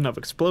possession of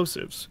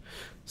explosives.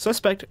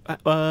 Suspect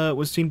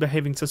was seen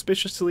behaving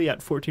suspiciously at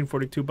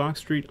 1442 Box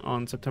Street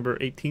on September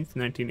 18th,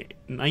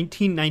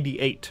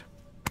 1998.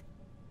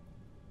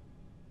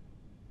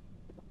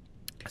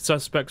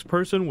 Suspect's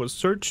person was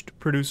searched,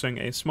 producing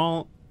a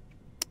small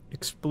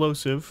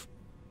explosive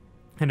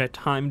and a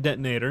time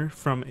detonator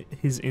from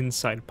his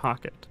inside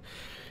pocket,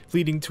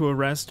 leading to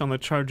arrest on the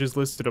charges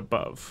listed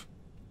above.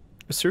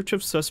 A search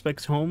of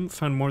suspect's home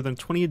found more than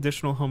 20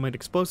 additional homemade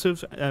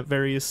explosives at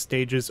various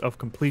stages of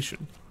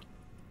completion.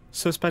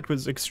 Suspect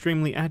was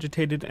extremely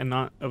agitated and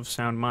not of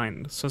sound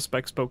mind.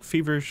 Suspect spoke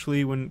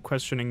feverishly when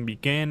questioning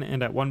began,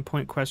 and at one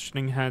point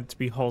questioning had to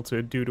be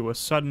halted due to a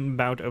sudden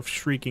bout of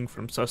shrieking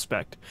from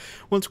suspect.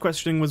 Once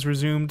questioning was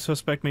resumed,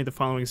 suspect made the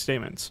following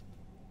statements.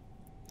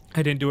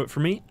 I didn't do it for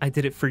me, I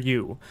did it for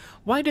you.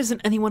 Why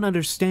doesn't anyone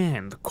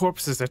understand? The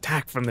corpses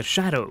attack from the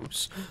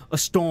shadows. A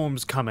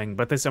storm's coming,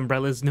 but this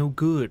umbrella's no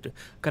good.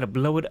 Gotta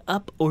blow it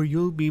up or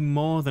you'll be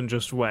more than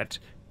just wet.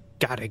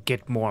 Gotta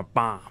get more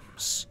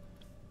bombs.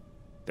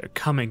 They're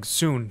coming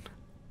soon.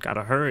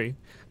 Gotta hurry.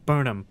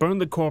 Burn 'em. Burn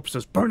the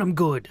corpses. Burn 'em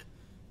good.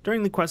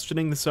 During the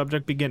questioning, the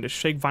subject began to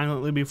shake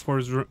violently before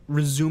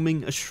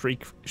resuming a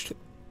shrieking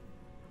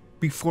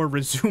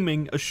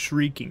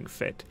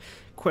fit.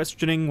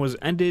 Questioning was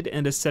ended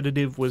and a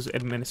sedative was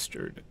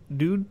administered.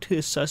 Due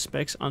to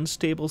suspect's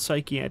unstable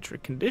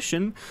psychiatric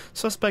condition,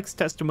 suspect's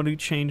testimony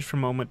changed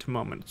from moment to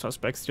moment.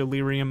 Suspect's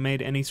delirium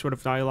made any sort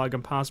of dialogue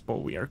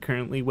impossible. We are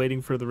currently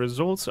waiting for the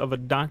results of a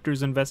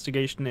doctor's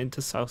investigation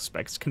into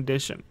suspect's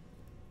condition.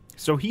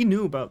 So he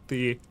knew about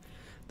the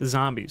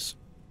zombies.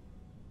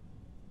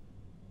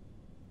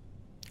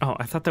 Oh,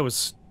 I thought that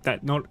was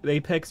that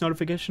Apex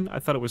notification. I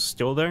thought it was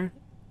still there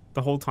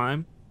the whole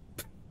time.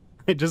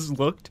 I just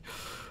looked.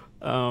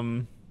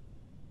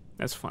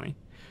 That's funny.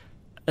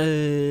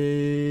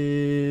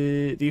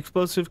 The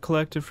explosive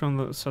collected from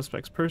the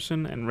suspect's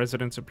person and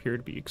residence appeared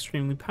to be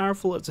extremely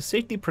powerful. As a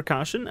safety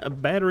precaution, a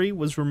battery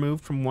was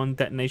removed from one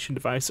detonation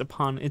device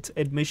upon its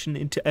admission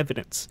into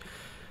evidence.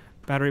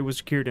 Battery was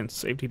secured in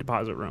safety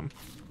deposit room.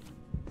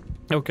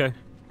 Okay.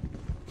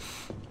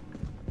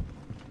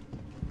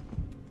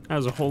 That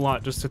was a whole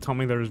lot just to tell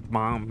me there's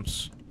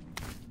bombs.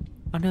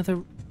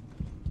 Another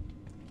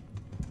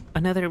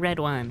red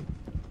one.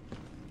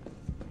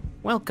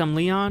 Welcome,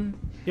 Leon.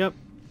 Yep.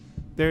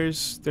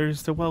 There's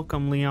the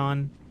welcome,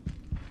 Leon.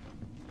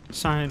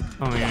 Sign.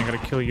 Oh yeah, I gotta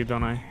kill you,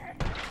 don't I?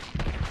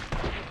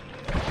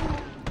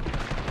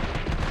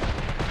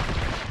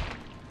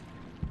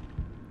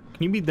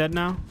 Can you be dead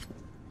now?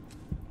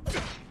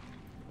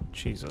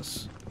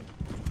 Jesus.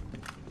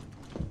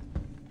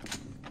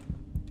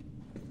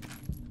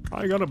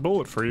 I got a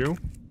bullet for you.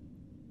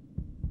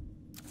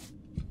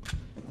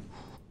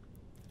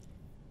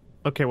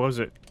 Okay, what was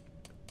it?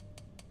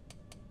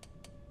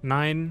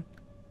 9,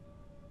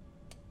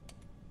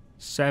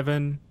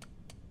 7,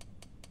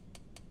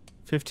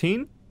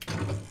 15?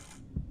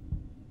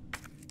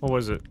 What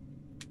was it?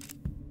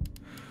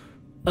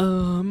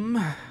 Oh,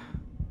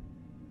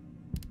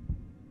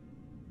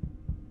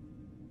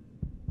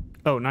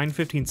 9,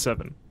 15,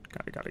 7.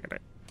 Got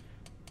it.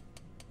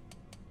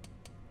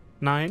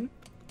 9,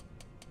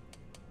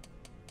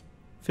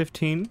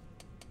 15,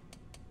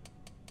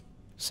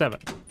 7.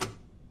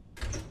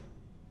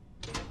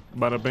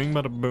 Bada bing,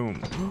 bada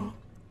boom.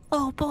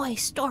 Oh boy,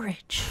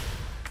 storage.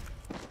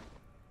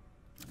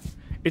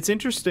 It's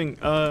interesting,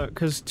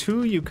 because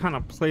 2, you kind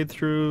of played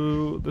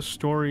through the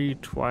story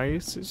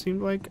twice, it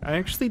seemed like. I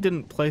actually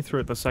didn't play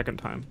through it the second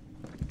time.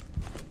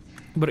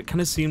 But it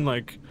kind of seemed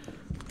like,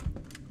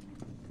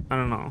 I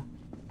don't know,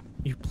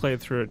 you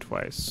played through it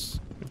twice,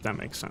 if that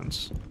makes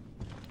sense.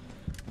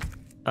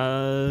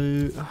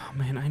 Oh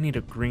man, I need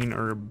a green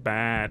herb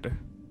bad.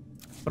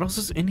 What else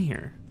is in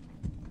here?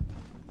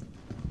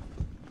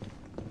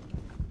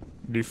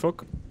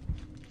 Defuck.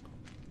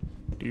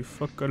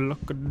 Defuck a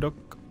luck a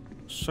duck.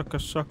 Suck a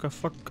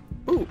fuck.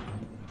 Ooh.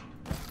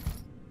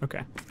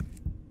 Okay.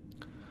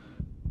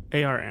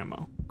 AR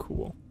ammo.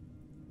 Cool.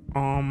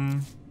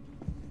 I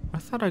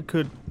thought I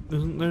could.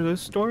 Isn't there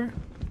this door?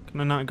 Can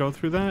I not go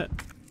through that?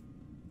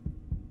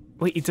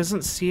 Wait, it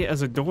doesn't see it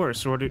as a door,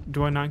 so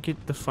do I not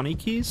get the funny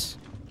keys?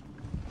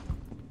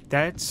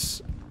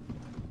 That's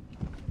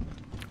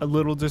a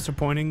little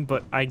disappointing,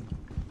 but I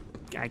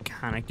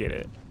kind of get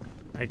it,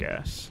 I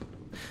guess.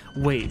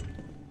 Wait.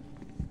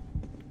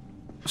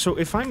 So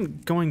if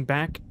I'm going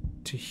back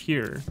to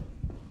here,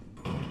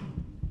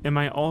 am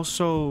I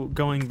also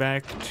going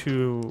back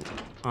to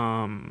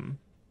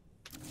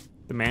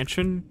the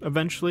mansion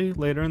eventually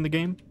later in the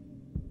game?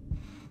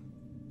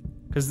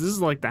 Because this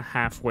is like the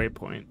halfway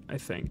point, I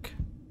think.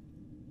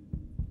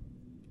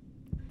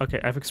 Okay,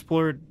 I've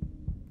explored,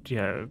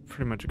 yeah,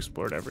 pretty much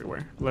explored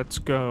everywhere. Let's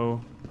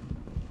go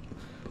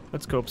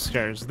Let's go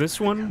upstairs. This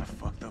one, Kinda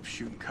fucked up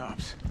shooting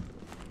cops.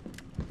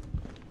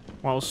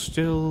 while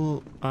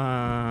still,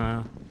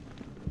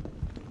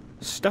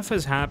 stuff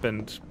has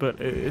happened, but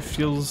it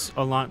feels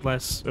a lot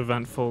less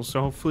eventful,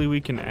 so hopefully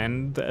we can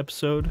end the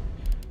episode,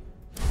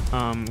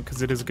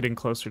 because it is getting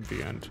closer to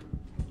the end.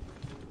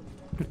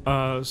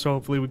 So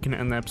hopefully we can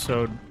end the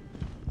episode,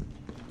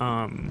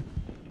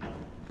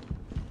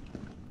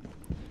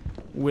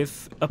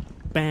 with a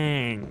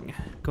bang.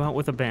 Go out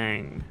with a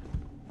bang.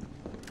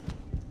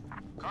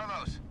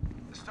 Carlos,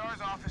 the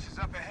STARS office is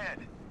up ahead.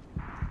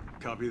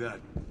 Copy that.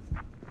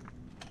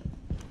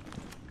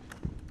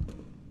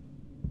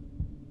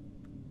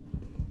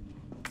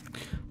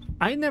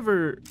 I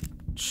never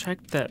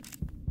checked that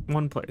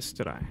one place,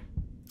 did I?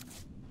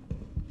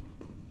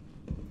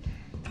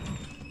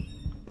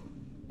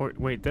 Or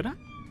wait, did I?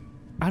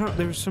 I don't.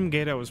 There was some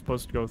gate I was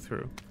supposed to go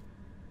through.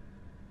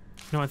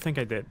 No, I think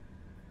I did.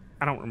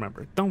 I don't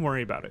remember. Don't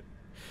worry about it.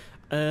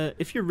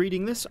 If you're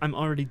reading this, I'm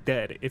already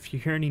dead. If you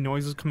hear any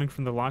noises coming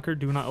from the locker,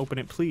 do not open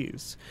it,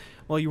 please.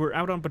 While you were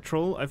out on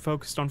patrol, I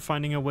focused on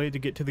finding a way to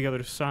get to the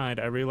other side.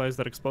 I realized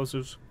that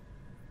explosives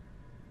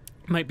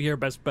might be our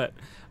best bet.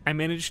 I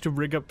managed to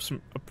rig up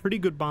a pretty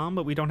good bomb,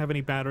 but we don't have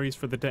any batteries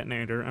for the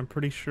detonator. I'm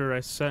pretty sure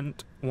I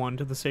sent one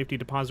to the safety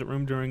deposit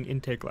room during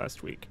intake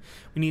last week.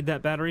 We need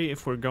that battery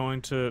if we're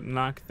going to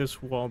knock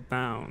this wall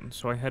down.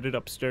 So I headed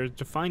upstairs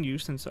to find you,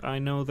 since I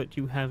know that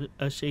you have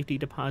a safety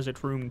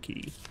deposit room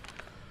key.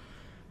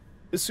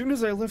 As soon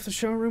as I left the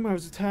showroom, I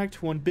was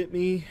attacked. One bit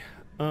me.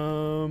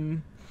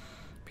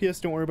 P.S.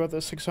 Don't worry about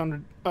that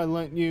 600 I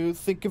lent you.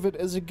 Think of it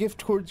as a gift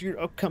towards your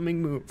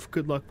upcoming move.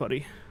 Good luck,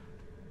 buddy.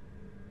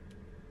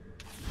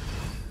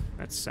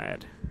 That's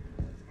sad.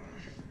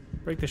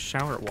 Break the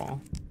shower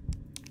wall.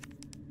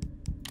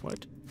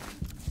 What?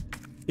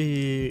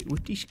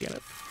 What the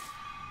scallop?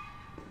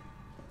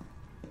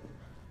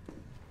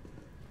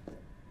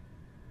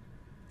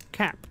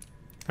 Cap.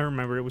 I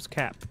remember it was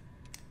Cap.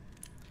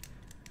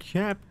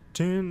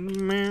 Captain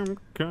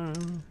America.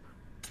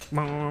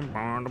 Born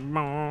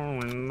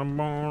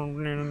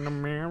in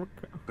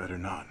America. Better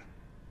not.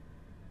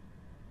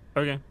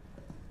 Okay.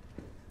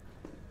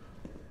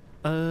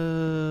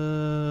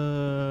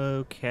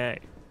 Okay.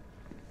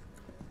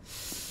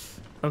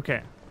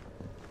 Okay.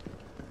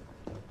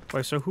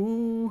 Wait, so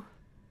who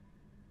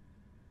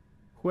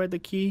had the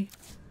key?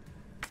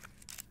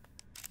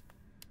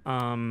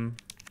 Head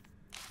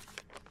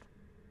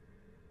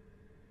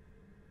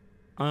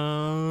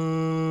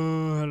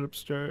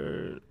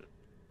upstairs.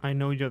 I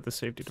know you have the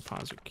safety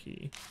deposit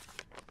key.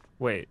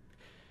 Wait.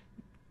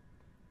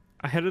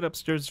 I headed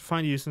upstairs to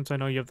find you since I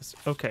know you have this.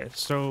 Okay,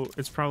 so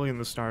it's probably in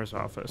the STARS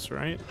office,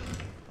 right?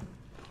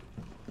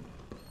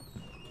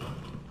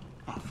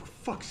 Oh, for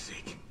fuck's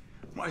sake.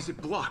 Why is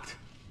it blocked?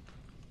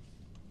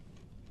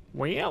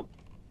 Well,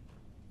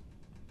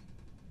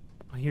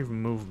 I hear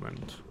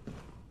movement,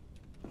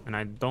 and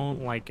I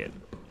don't like it.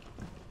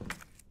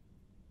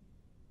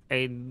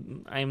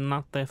 I'm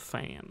not a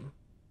fan.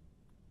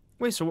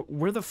 Wait, so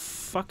where the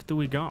fuck do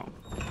we go?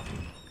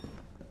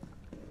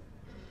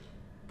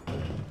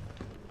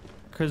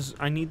 Because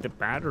I need the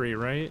battery,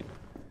 right?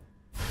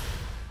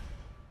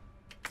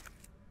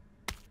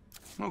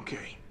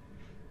 Okay.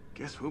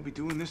 Guess we'll be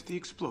doing this the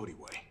explodey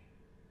way.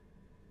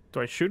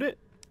 Do I shoot it?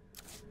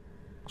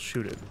 I'll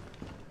shoot it.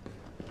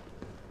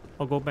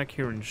 I'll go back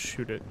here and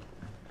shoot it.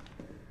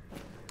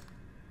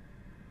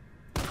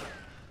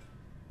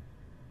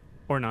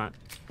 Or not.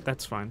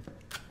 That's fine.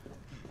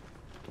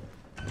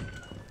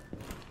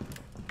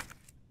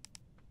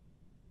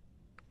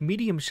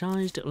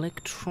 Medium-sized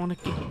electronic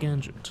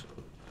gadget.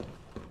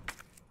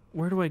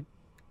 Where do I...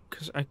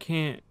 Because I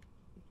can't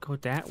go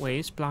that way.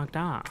 It's blocked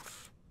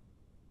off.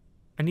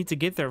 I need to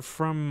get there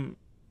from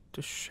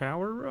the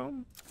shower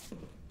room?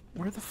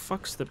 Where the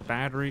fuck's the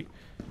battery?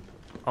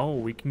 Oh,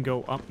 we can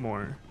go up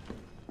more.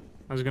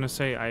 I was gonna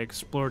say I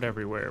explored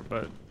everywhere,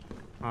 but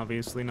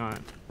obviously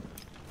not.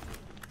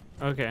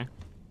 Okay.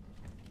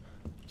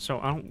 So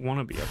I don't want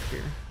to be up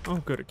here. Oh,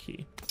 good, a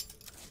key.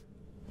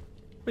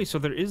 Wait, so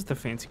there is the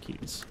fancy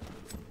keys.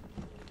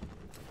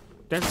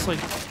 That's like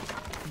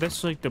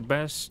the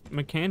best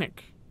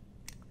mechanic.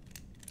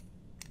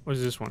 What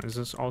is this one? Is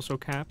this also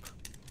Cap?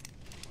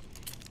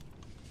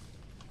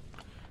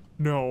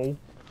 No.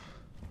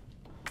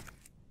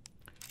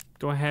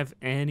 Do I have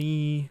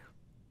any...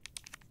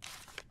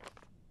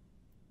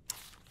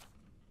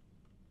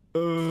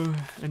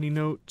 any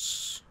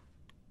notes?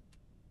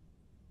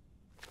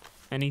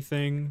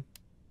 Anything?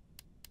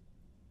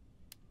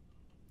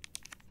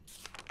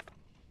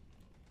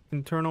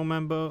 Internal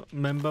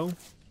membo?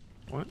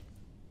 What?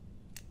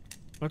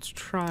 Let's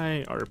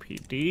try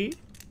RPD.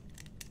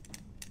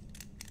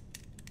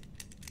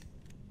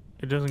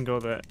 It doesn't go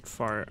that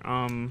far.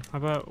 How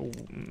about...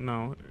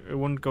 No, it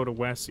wouldn't go to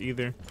West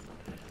either.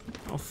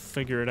 I'll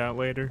figure it out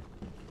later.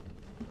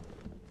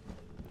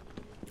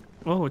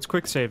 Oh, it's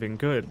quick saving.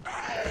 Good.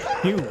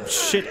 You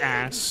shit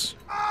ass.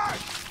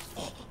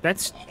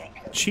 That's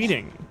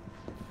cheating.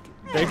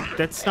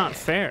 That's not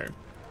fair.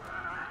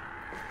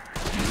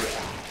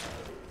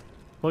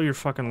 Blow your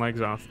fucking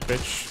legs off,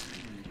 bitch.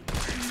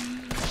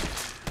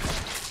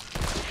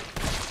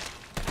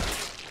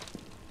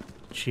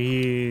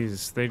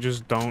 Jeez, they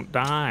just don't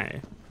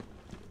die.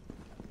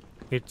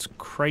 It's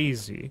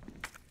crazy.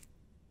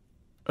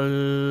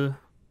 Okay,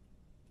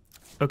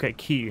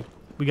 key.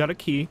 We got a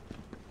key.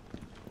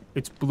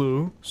 It's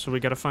blue, so we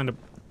gotta find a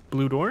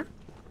blue door.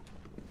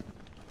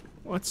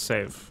 Let's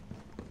save.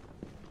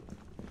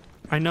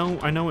 I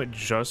know it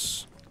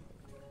just...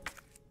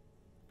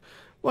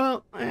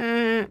 Well,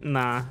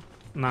 nah,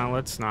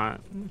 let's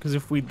not. Because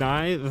if we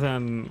die,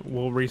 then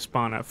we'll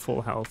respawn at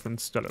full health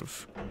instead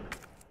of...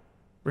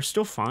 We're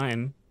still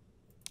fine.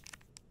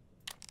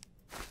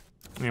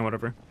 Yeah,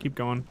 whatever. Keep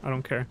going. I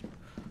don't care.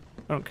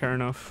 I don't care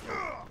enough.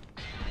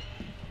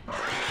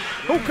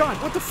 Oh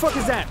god, what the fuck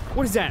is that?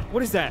 What is that?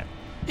 What is that?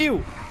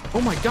 Ew!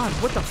 Oh my god,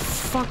 what the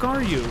fuck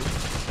are you?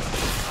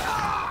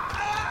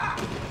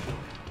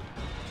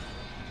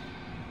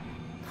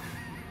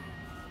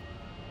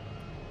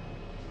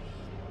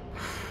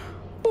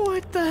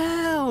 What the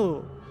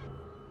hell?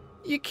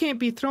 You can't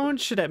be throwing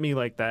shit at me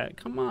like that.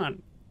 Come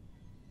on.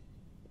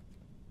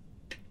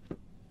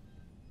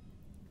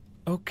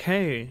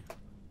 Okay.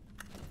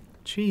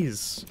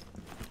 Jeez.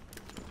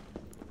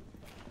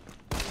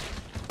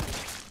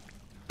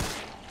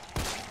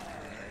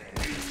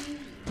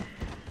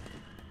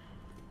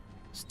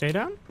 Stay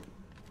down?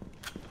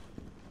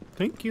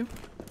 Thank you.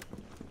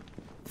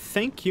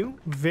 Thank you.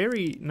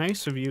 Very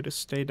nice of you to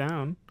stay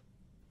down.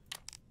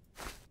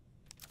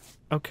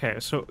 Okay,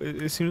 so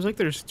it seems like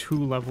there's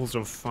 2 levels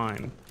of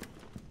fine.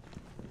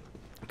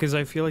 Because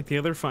I feel like the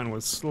other fine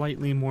was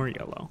slightly more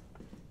yellow.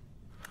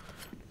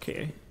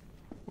 Okay.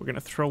 We're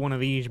gonna throw one of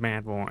these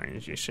bad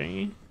boys, you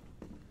see?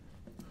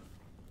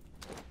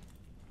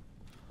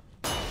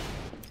 They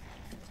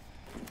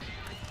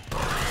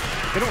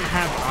don't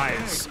have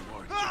eyes.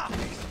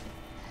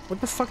 What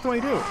the fuck do I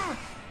do?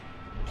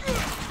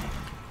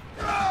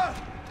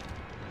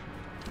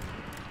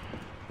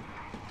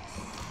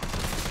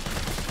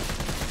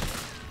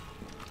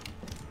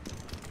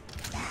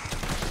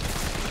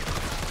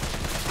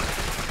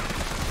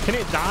 Can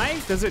it die?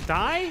 Does it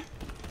die?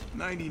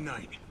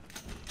 99.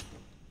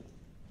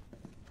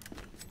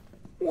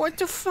 What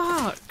the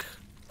fuck?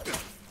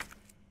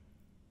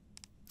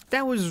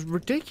 That was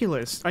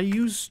ridiculous. I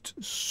used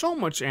so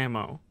much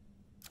ammo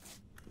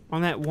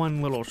on that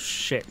one little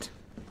shit.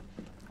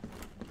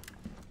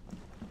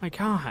 My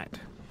god.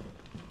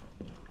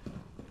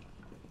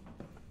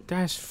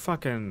 That's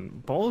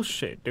fucking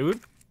bullshit, dude.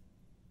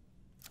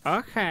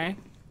 Okay.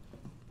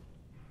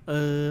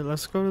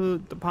 Let's go to the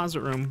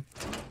deposit room,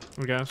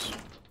 I guess.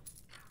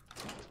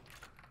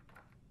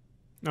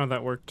 Oh,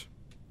 that worked.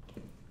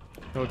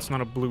 Oh, it's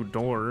not a blue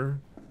door.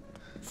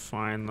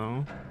 Fine,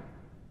 though.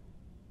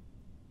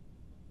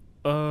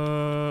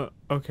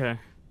 Okay.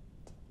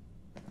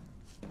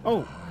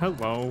 Oh,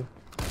 hello.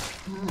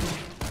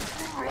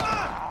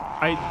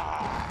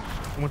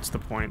 What's the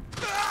point?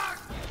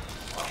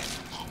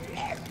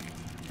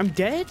 I'm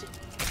dead?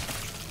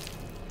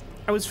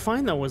 I was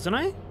fine, though, wasn't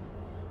I?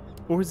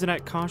 Or was it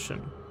at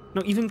caution?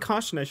 No, even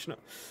caution, I should...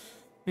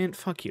 Man,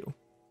 fuck you.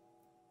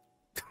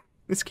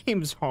 This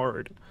game's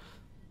hard.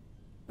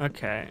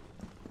 Okay.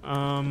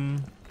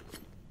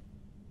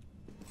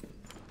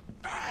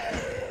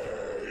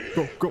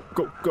 Go, go,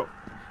 go, go.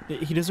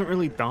 He doesn't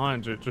really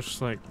dodge, it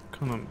just like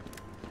kind of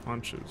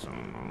punches. I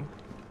don't know.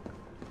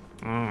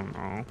 I don't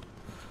know.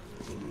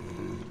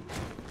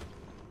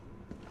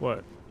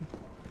 What?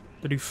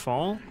 Did he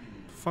fall?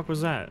 The fuck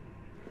was that?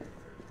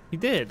 He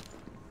did.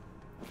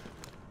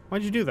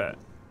 Why'd you do that?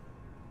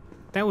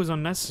 That was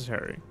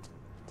unnecessary.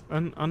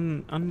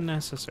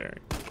 Unnecessary.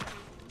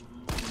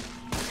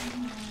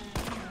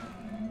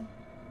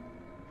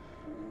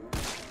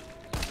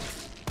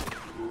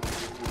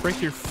 Break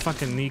your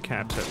fucking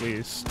kneecaps at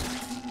least.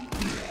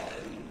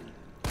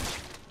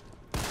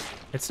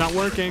 It's not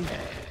working.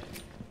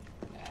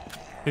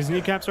 His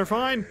kneecaps are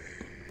fine.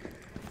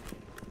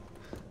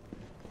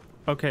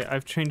 Okay,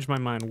 I've changed my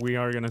mind. We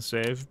are gonna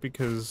save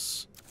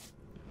because...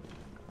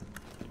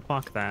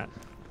 Fuck that.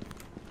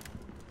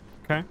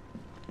 Okay?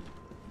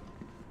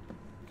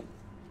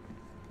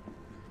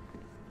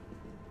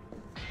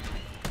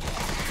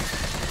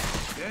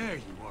 There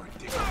you are,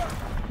 Dick.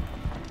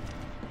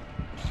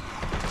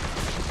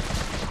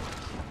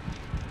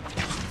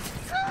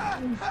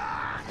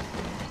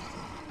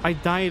 I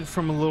died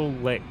from a little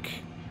lick.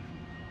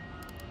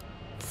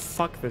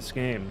 Fuck this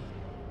game.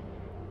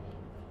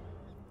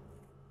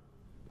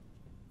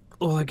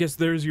 Well, I guess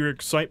there's your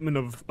excitement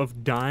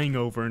of dying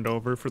over and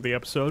over for the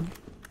episode.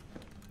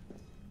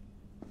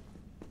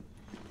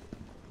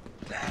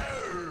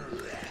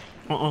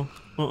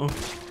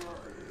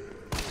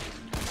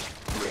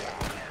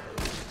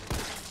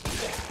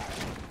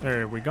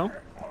 There we go.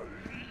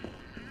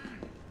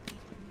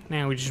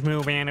 Now we just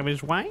move out of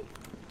his way.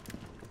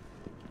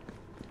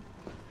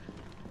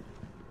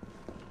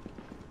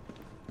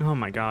 Oh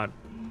my god.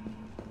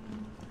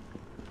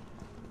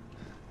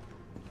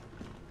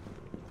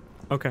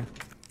 Okay.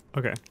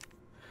 Okay.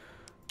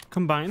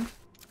 Combine.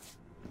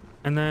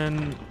 And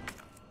then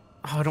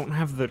Oh, I don't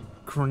have the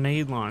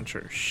grenade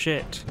launcher.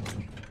 Shit.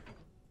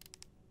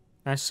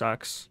 That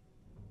sucks.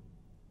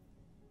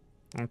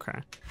 Okay.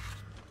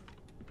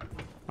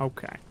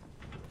 Okay.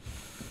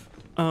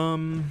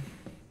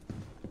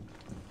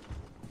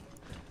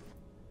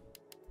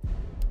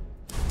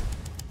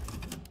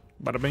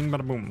 Bada bing,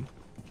 bada boom.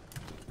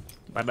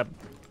 Bada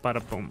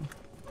boom.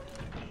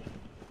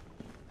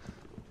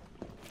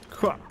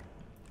 Huh.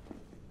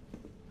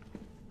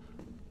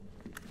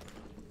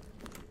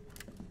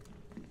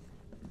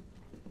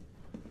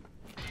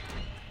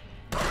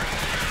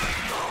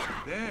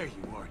 There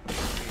you are.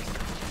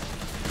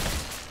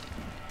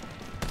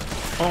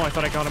 Oh, I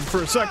thought I got him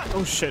for a sec.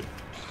 Oh shit.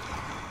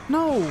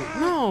 No,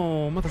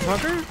 no,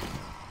 motherfucker.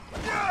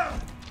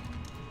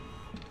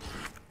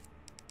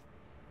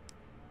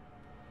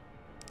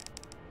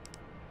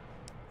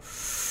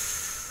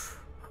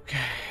 Okay.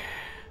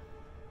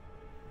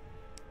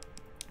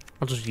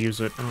 I'll just use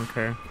it. I don't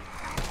care.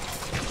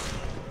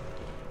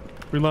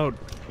 Reload.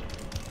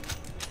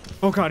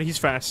 Oh god, he's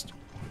fast.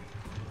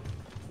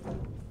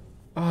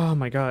 Oh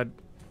my god.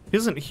 He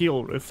doesn't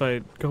heal if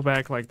I go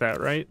back like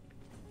that, right?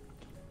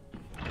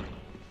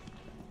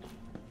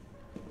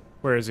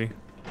 Where is he?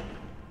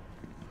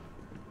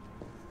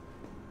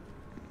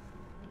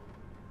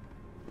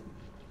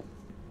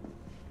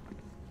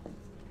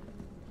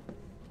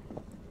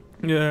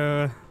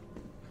 Yeah.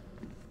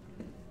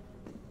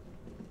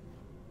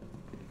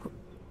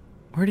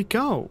 Where'd he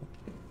go?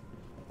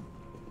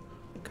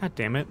 God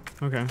damn it.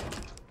 Okay.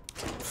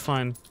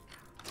 Fine.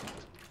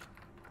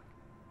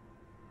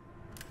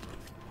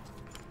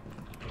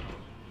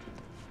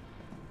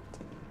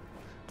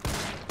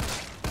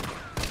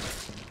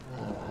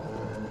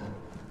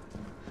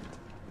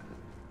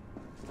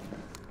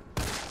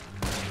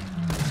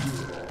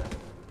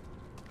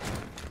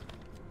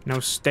 Now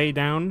stay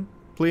down,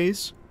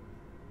 please.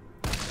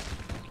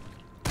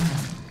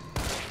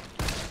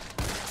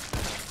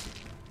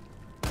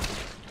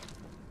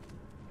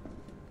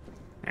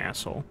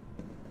 Asshole.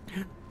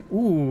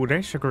 Ooh,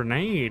 that's a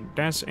grenade.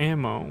 That's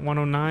ammo.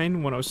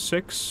 109,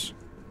 106,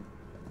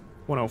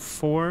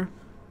 104.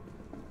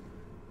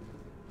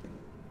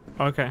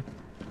 Okay.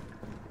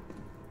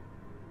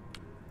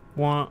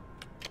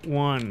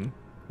 One.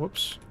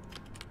 Whoops.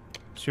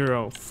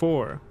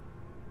 04.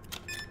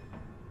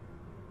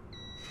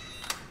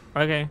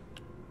 Okay.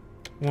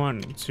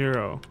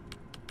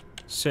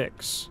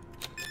 106.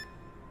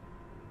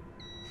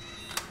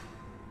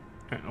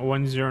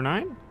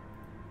 109?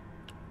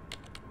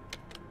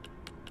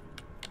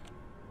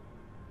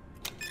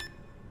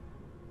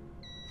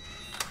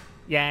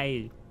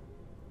 Yay.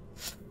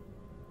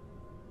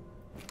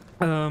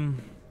 Let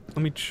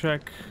me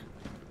check.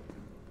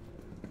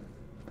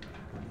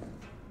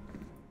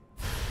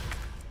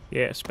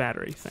 Yes,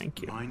 battery,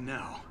 thank you. Mine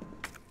now.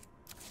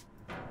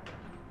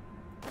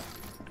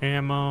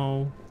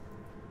 Ammo.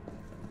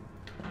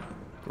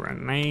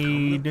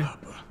 Grenade.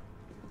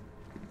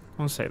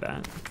 Don't say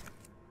that.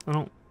 I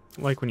don't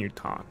like when you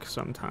talk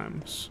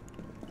sometimes.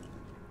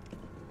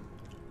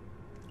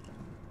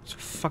 It's a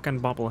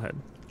fucking bobblehead.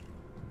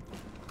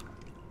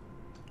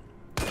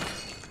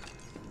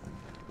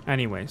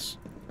 Anyways.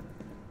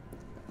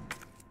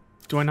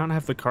 Do I not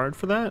have the card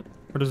for that?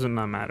 Or does it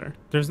not matter?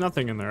 There's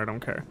nothing in there, I don't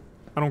care.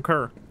 I don't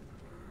care.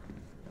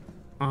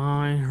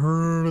 I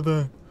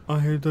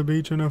hit the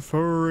beach in a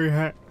furry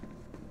hat.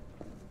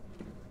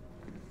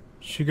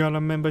 She got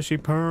a member, she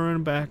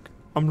purring back.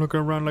 I'm looking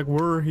around like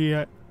where he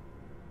at?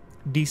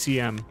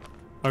 DCM.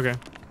 Okay.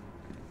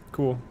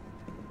 Cool.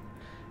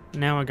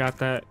 Now I got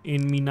that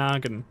in me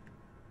noggin.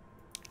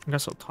 I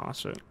guess I'll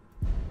toss it.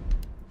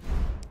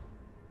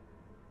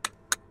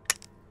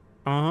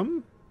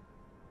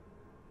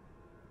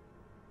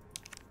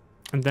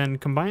 And then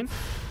combine?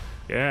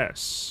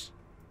 Yes.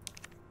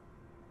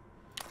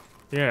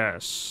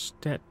 Yes.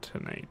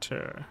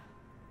 Detonator.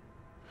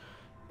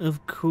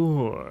 Of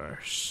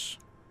course.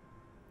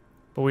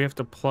 But we have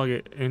to plug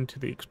it into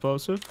the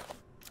explosive.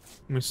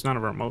 I mean, it's not a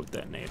remote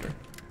detonator.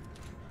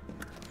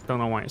 Don't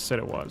know why I said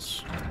it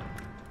was.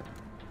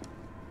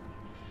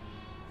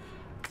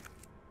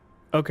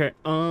 Okay,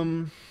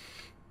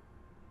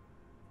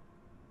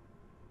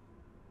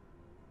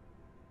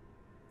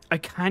 I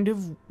kind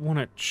of want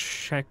to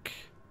check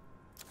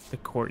the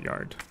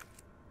courtyard.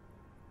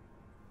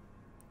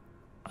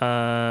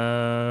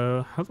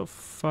 How the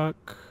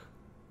fuck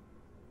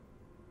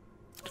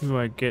do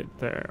I get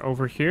there?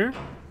 Over here?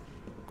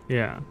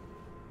 Yeah.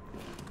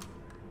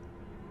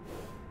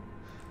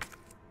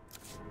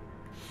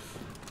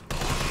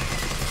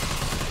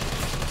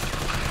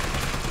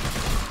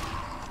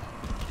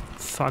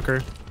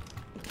 Fucker.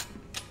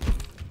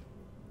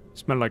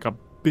 Smell like a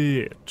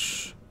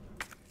bitch.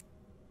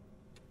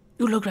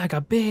 You look like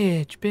a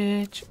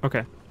bitch.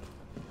 Okay.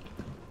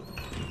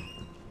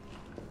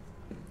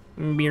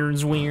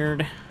 Beard's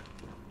weird.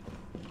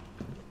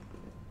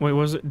 Wait,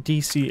 was it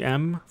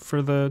DCM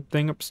for the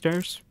thing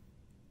upstairs?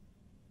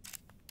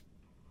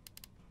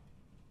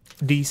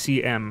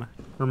 DCM.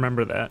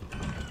 Remember that.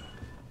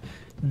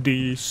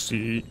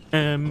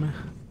 DCM.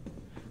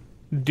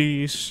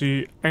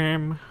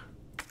 DCM.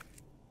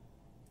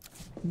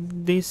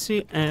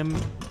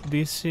 DCM.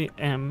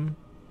 DCM.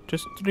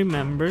 Just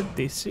remember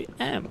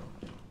DCM.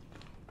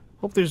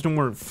 Hope there's no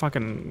more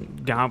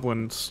fucking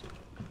goblins.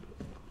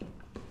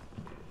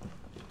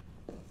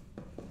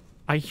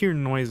 I hear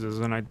noises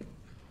and I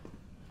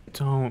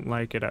don't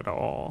like it at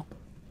all.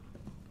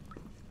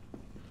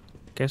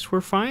 Guess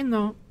we're fine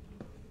though.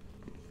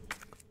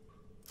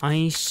 I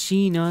ain't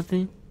see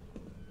nothing.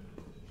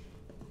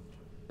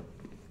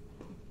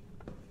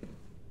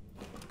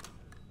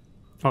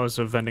 Oh, it's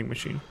a vending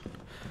machine.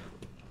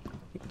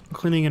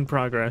 Cleaning in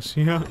progress.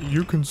 Yeah,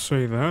 you can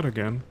say that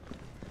again.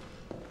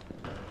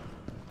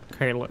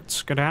 Okay, let's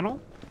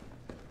skedaddle.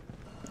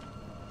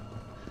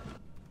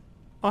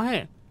 Oh,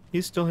 hey.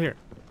 He's still here.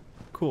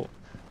 Cool.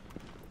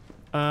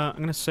 I'm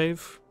gonna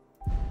save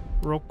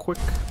real quick.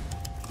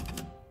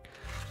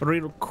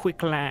 Real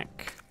quick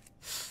like.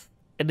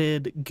 I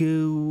did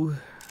go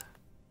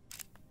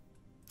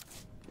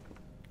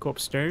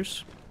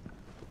upstairs.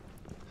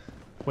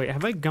 Wait,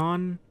 have I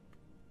gone?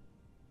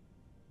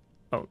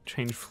 Oh,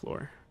 change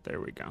floor. There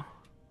we go.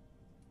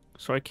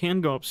 So I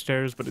can go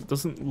upstairs, but it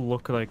doesn't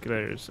look like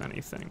there's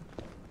anything.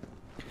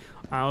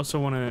 I also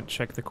want to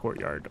check the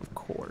courtyard, of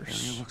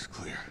course. Area looks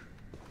clear.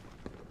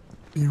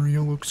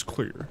 Area looks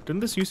clear.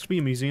 Didn't this used to be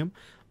a museum?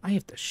 I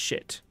have to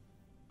shit.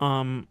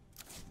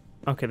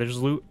 Okay, there's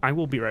loot. I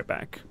will be right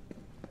back.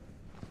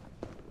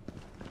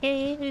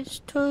 It's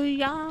too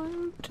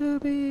young to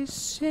be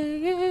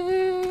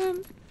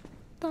singing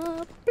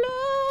the blues.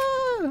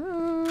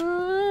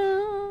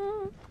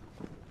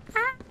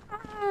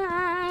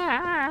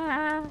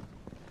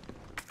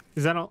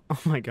 Is that all? Oh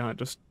my god,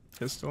 just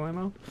pistol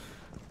ammo?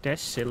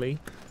 That's silly.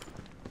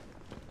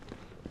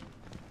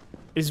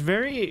 It's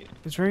very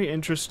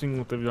interesting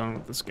what they've done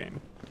with this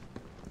game.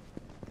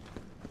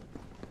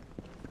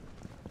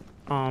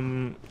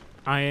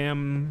 I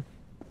am...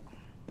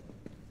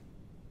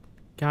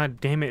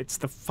 God damn it, it's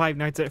the Five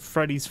Nights at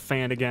Freddy's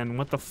fan again.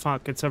 What the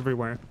fuck? It's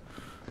everywhere.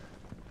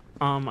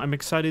 I'm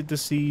excited to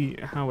see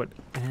how it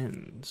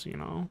ends, you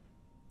know?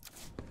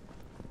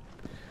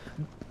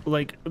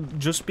 Like,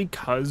 just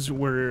because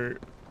we're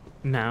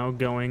now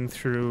going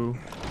through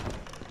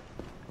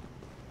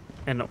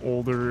an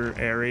older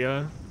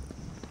area,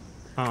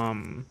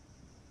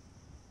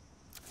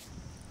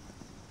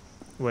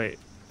 wait,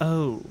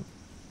 oh,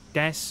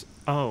 that's,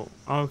 oh,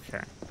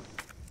 okay.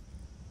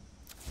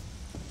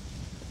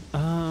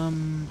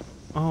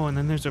 Oh, and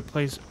then there's a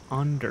place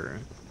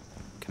under.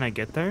 Can I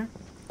get there?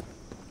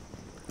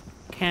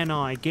 Can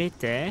I get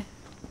there?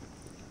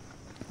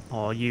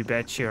 Oh, you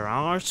bet your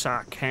arse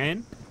I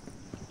can.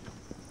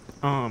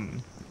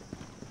 But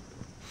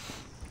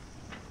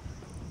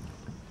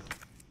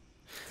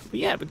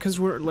yeah, because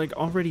we're like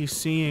already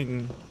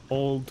seeing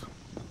old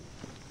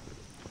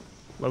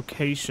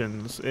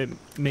locations, it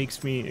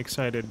makes me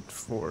excited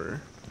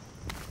for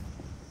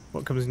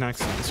what comes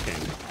next in this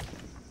game.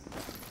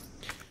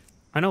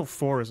 I know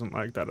 4 isn't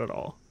like that at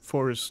all.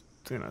 4 is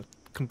in a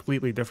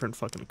completely different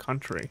fucking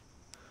country.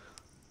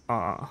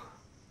 I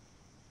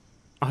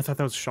thought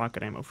that was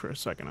shotgun ammo for a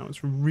second. I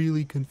was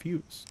really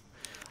confused.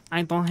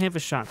 I don't have a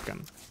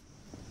shotgun.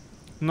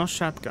 No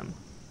shotgun.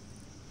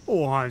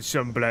 Oh,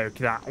 handsome bloke,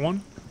 that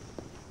one.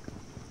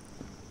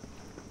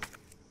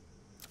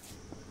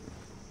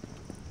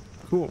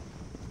 Cool.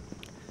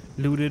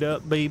 Loot it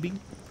up, baby.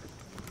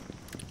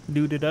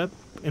 Loot it up,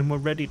 and we're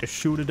ready to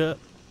shoot it up.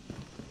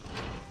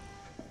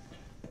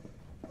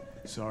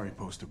 Sorry,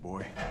 poster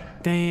boy.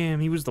 Damn,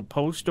 he was the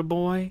poster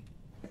boy?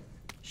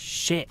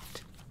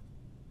 Shit.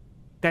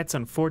 That's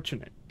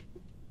unfortunate.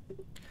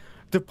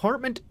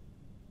 Department...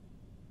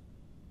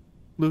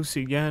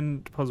 Lucy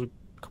Yen, puzzle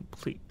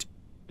complete.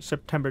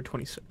 September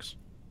 26.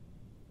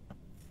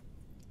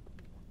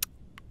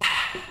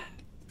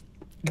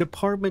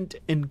 Department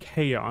in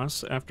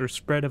chaos after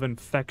spread of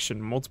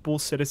infection. Multiple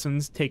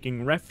citizens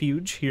taking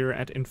refuge here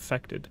at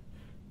infected.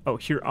 Oh,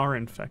 here are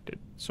infected.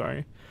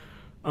 Sorry.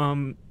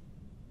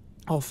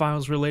 All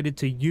files related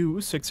to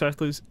you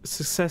successfully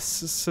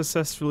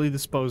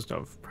disposed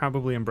of.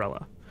 Probably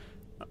Umbrella.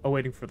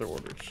 Awaiting further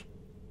orders.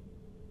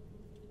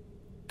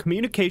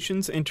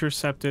 Communications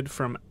intercepted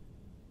from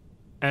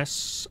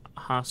S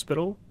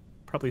Hospital,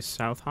 probably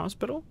South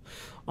Hospital,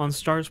 on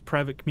Star's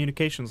private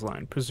communications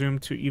line,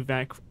 presumed to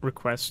evac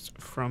requests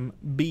from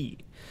B.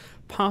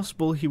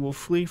 Possible he will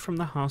flee from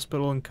the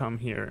hospital and come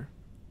here.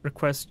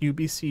 Request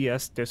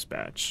UBCS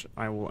dispatch.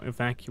 I will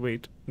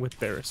evacuate with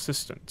their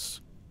assistance.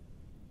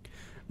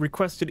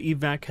 Requested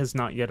evac has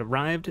not yet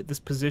arrived. This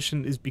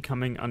position is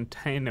becoming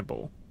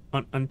untenable.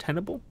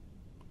 Untenable?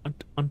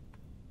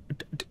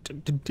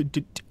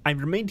 I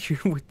remained here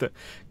with the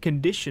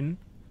condition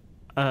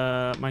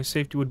my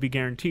safety would be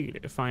guaranteed.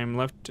 If I am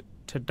left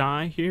to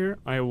die here,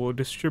 I will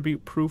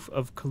distribute proof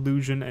of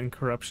collusion and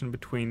corruption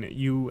between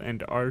you and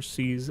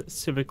RC's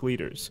civic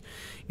leaders.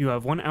 You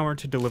have 1 hour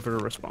to deliver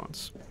a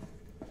response.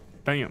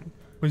 Damn.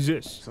 What's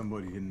this?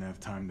 Somebody didn't have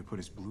time to put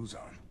his blues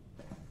on.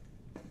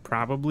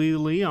 Probably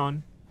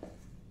Leon.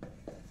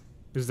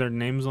 Is there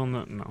names on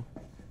the... No.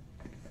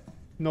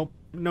 Nope,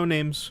 no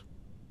names.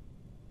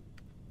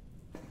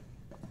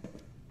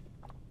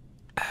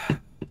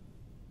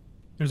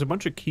 There's a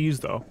bunch of keys,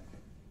 though.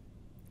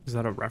 Is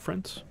that a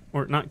reference?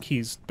 Or not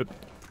keys, but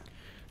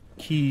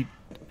key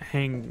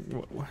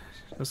hang...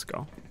 Let's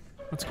go.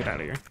 Let's get out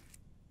of here.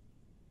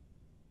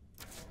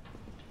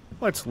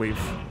 Let's leave.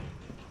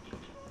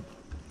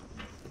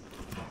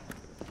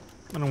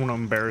 I don't want to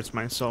embarrass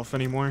myself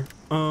anymore.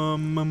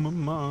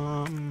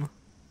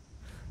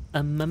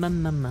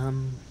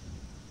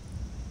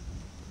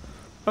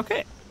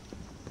 Okay.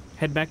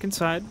 Head back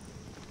inside.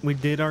 We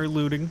did our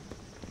looting.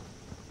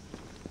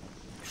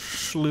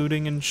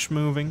 Schlooting and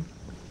schmooving.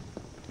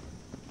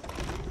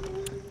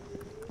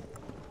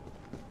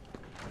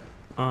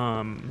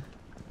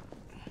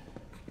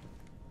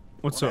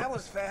 What's up? That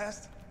was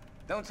fast.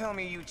 Don't tell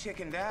me you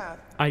chickened out.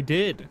 I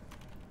did.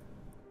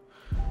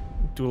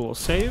 Do a little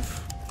save.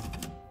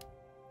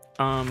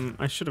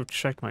 I should have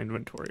checked my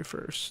inventory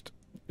first.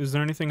 Is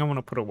there anything I want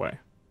to put away?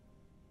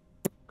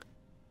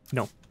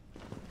 No.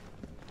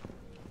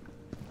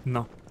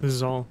 No. This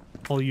is all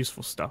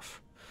useful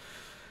stuff.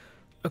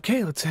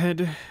 Okay, let's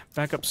head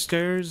back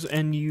upstairs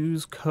and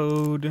use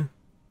code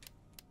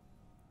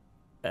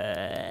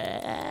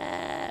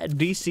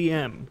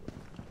DCM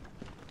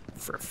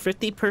for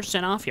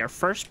 50% off your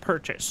first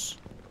purchase.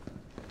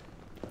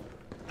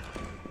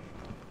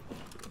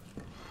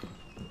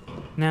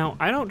 Now,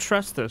 I don't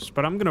trust this,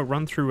 but I'm gonna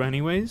run through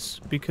anyways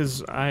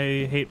because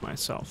I hate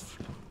myself.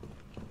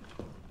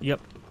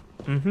 Yep.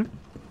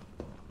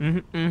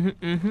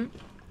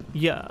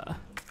 Yeah.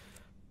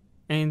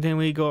 And then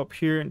we go up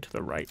here and to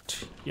the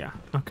right. Yeah,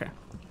 okay.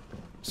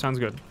 Sounds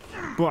good.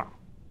 Blah.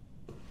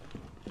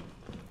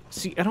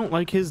 See, I don't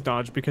like his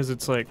dodge because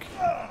it's like...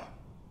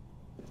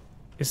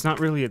 It's not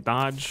really a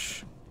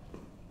dodge.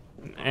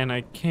 And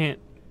I can't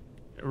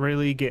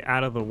really get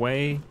out of the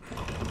way.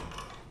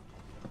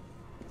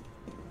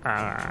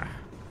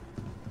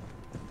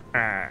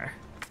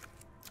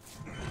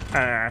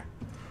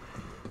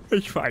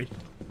 It's fine.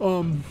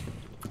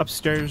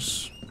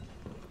 Upstairs.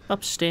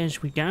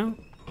 Upstairs we go.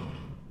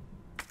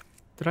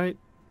 Did I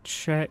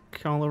check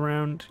all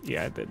around?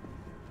 Yeah, I did.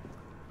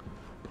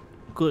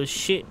 Good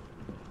shit.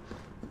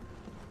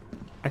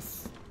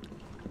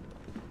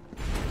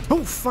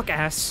 Oh, fuck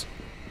ass.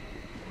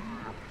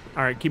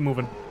 Alright, keep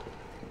moving.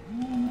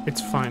 It's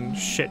fine.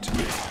 Shit.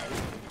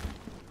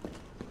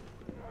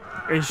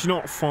 It's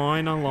not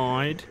fine, I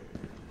lied.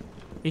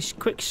 It's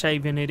quick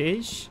saving, it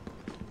is.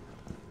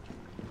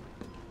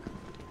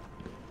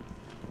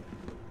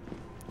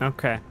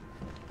 Okay.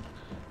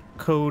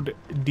 Code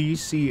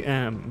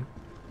DCM.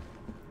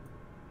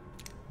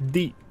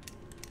 D.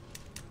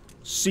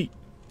 C.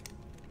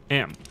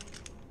 M.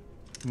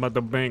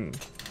 Bada bing.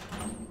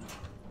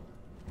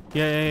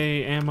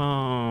 Yay,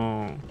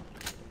 ammo.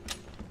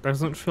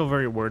 Doesn't feel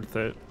very worth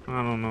it.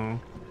 I don't know.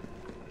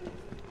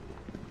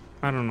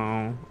 I don't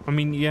know. I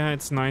mean, yeah,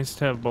 it's nice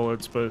to have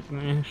bullets, but...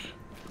 Eh.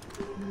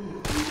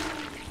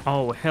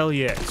 Oh, hell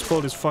yeah.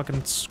 Explode his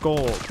fucking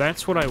skull.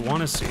 That's what I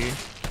want to see.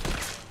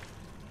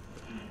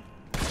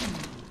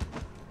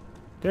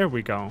 There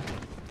we go.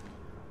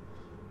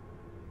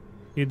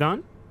 You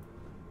done?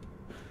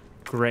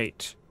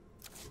 Great.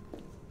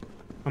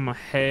 I'm gonna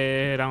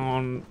head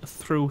on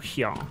through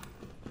here.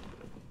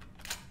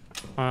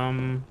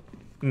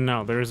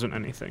 No, there isn't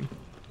anything.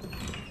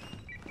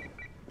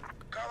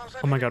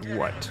 Oh my god,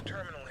 what?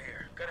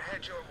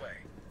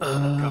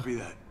 Copy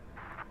that.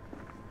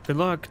 Good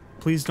luck.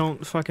 Please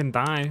don't fucking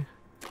die.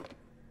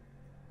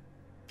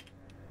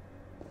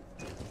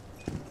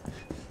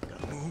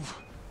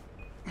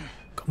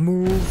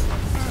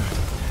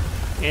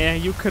 Move. Yeah,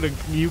 you could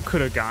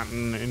have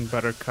gotten in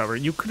better cover.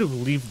 You could have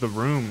left the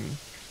room.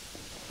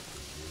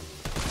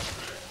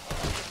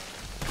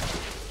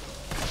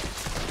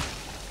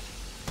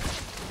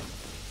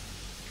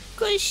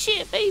 Good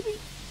shit, baby.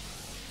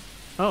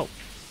 Oh,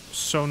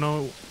 so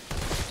no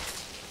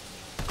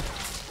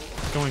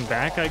going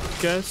back, I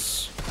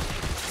guess.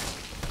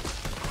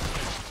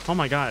 Oh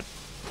my god.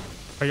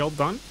 Are y'all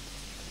done?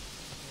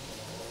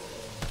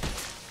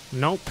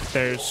 Nope,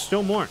 there's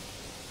still more.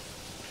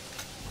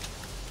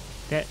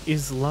 That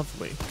is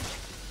lovely.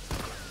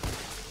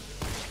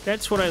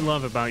 That's what I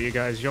love about you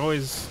guys. You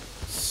always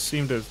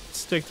seem to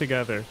stick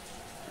together.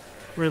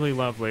 Really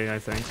lovely, I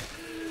think.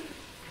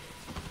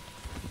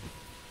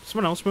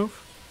 Someone else move?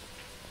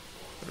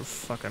 Better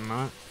fucking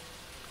not.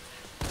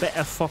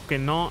 Better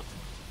fucking not.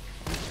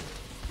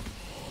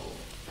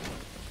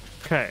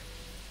 Okay.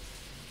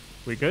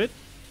 We good?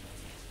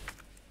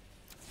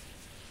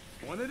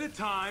 One at a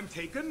time,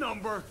 take a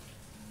number.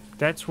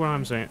 That's what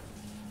I'm saying.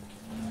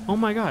 Oh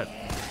my god.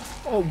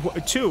 Oh,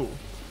 two.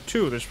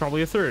 Two. There's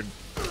probably a third.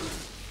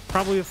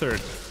 Probably a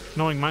third.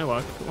 Knowing my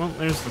luck. Well,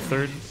 there's the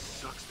third.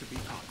 Sucks to be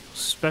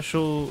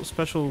Special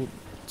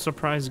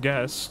surprise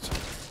guest.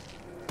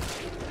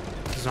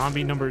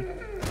 Zombie number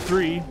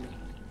 3.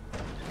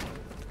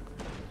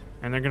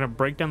 And they're gonna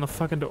break down the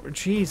fucking door.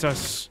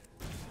 Jesus.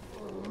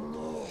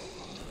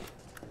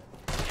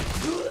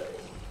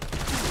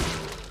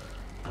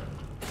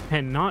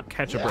 And not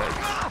catch a break.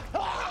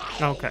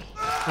 Okay.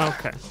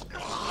 Okay.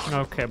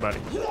 Okay, buddy.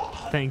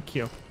 Thank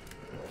you.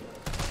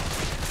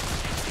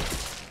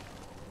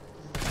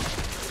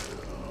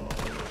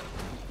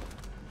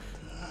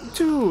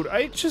 Dude,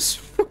 I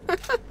just...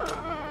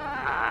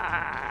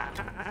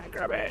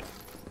 Grab it.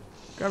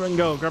 Grab it and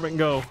go. Grab it and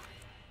go.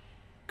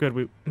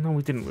 Good, No,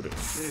 we didn't loot it.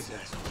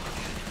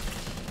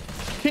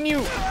 Can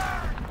you...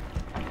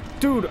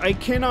 Dude, I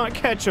cannot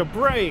catch a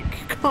break.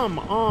 Come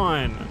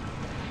on.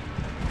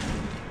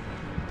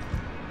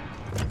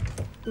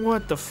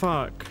 What the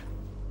fuck?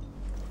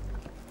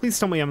 Please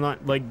tell me I'm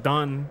not, like,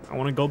 done. I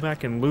want to go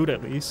back and loot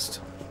at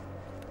least.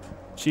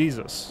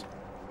 Jesus.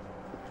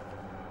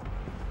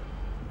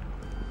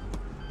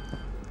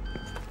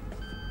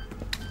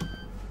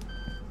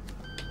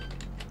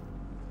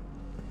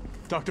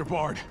 Dr.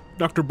 Bard.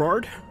 Dr.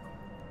 Bard?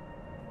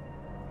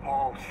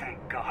 Oh, thank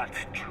God.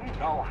 Do you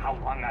know how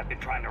long I've been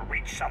trying to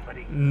reach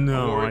somebody?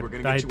 No, Don't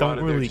worry, I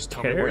don't really Just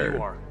tell me where you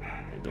care. are.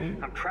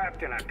 I'm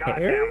trapped in a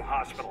goddamn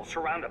hospital,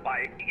 surrounded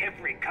by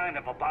every kind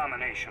of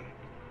abomination.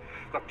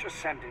 Look, just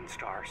send in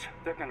stars.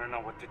 They're gonna know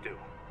what to do.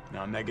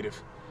 No,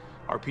 negative.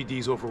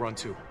 RPD's overrun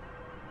too.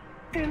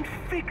 Then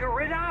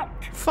figure it out.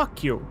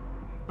 Fuck you.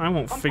 I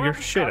won't figure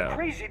Umbrellas shit gone out.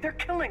 crazy. They're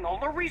killing all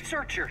the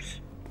researchers.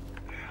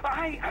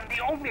 I am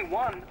the only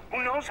one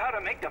who knows how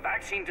to make the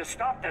vaccine to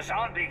stop the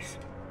zombies.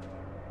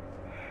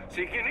 So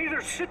you can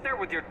either sit there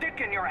with your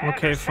dick in your hand.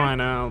 Okay, or fine.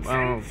 send I'll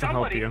help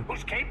somebody you.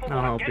 who's capable I'll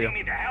of help getting you.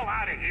 me the hell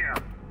out of here.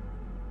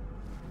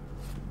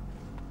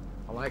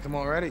 I like him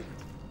already.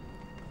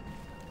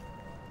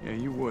 Yeah,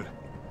 you would.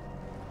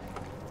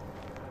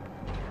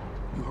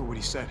 You heard what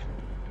he said.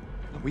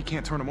 We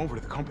can't turn him over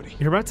to the company.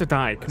 You're about to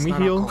die. Can That's we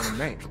not heal? our call,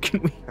 mate.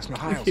 Can we That's can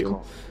we Mikhail's heal?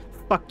 call.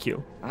 Fuck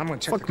you. I'm gonna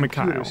check Fuck the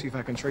computer Mikhail. to see if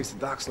I can trace the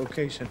doc's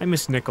location. I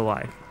miss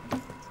Nikolai.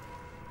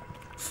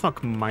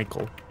 Fuck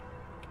Michael.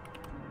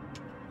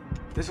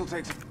 This'll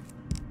take.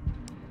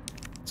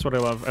 That's what I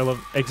love. I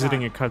love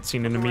exiting a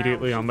cutscene and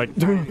immediately I'm like,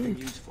 Anything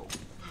useful.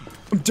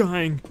 I'm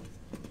dying.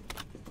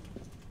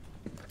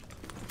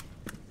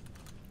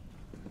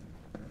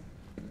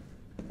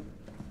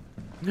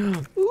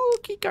 Ooh,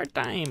 keycard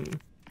time.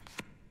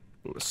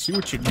 Let's see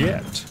what you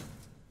get.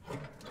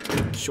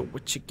 Show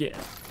what you get.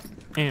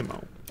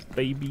 Ammo,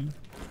 baby.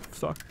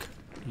 Fuck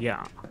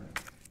yeah.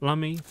 Let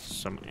me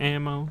some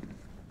ammo.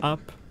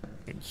 Up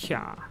and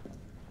yeah.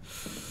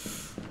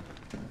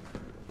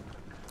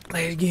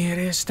 Let's get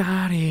it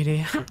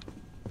started.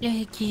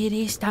 Let's get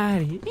it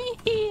started.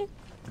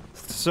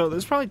 So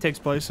this probably takes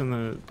place in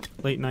the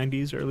late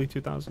 90s, early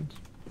 2000s.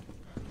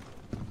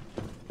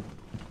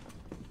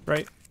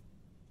 Right?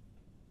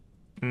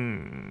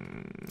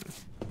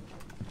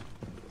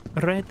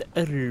 Red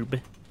herb.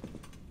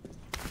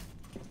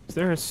 Is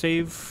there a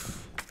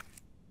save?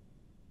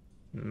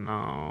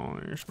 No,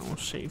 there's no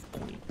save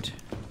point.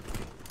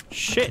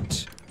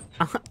 Shit.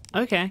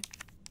 Okay.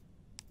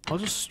 I'll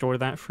just store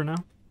that for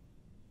now.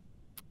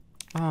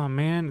 Oh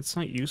man, it's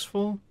not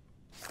useful.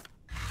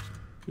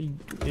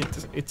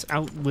 It's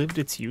outlived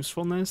its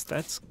usefulness.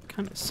 That's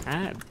kind of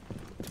sad,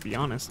 to be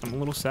honest. I'm a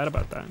little sad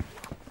about that.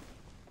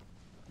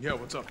 Yeah,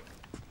 what's up?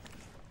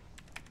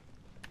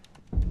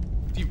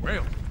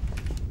 Derailed.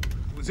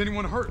 Was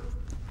anyone hurt?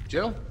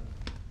 Jill?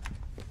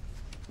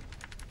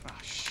 Ah,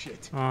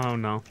 shit. Oh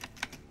no.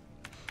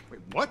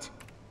 Wait, what?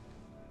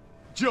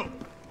 Jill!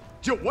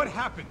 Jill, what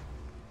happened?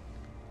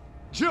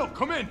 Jill,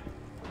 come in!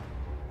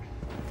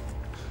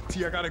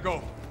 T, I gotta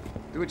go.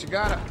 Do what you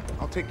gotta.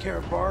 I'll take care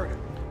of Bard.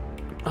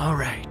 All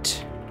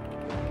right.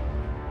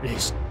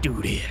 Let's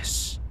do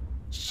this.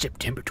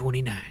 September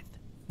 29th,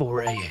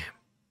 4 a.m.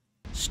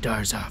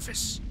 Star's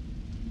office.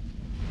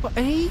 But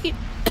I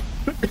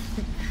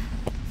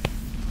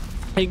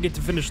didn't get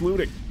to finish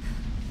looting.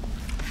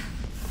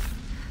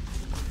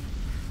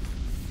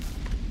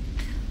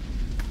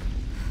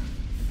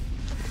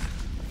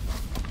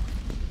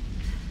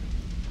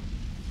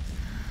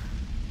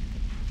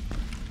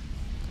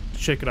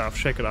 Shake it off,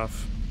 shake it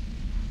off.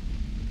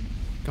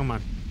 Come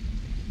on.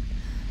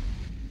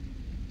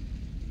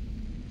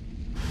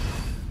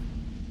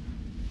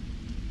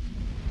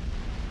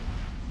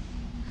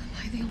 Am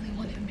I the only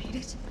one who made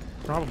it?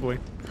 Probably.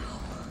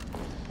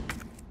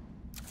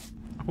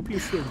 I hope you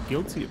feel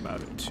guilty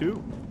about it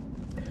too.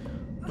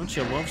 Don't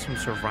you love some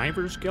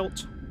survivor's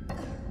guilt?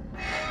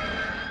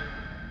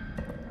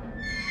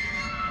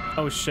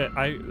 Oh shit,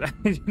 I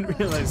didn't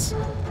realize.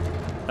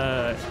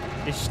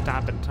 It's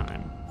stopping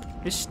time.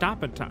 It's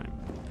stopping time.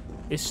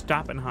 It's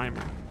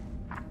Stoppenheimer.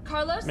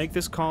 Carlos? Make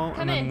this call Come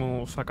and then in.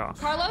 we'll fuck off.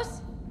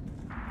 Carlos?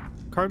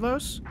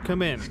 Carlos,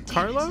 come in.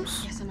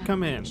 Carlos, Yes, I'm out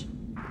come of in. range.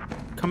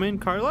 Come in,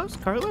 Carlos.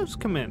 Carlos,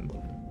 come in.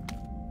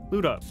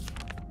 Loot up.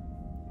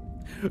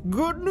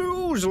 Good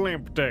news,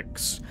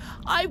 Limpticks.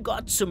 I've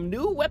got some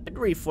new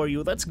weaponry for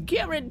you that's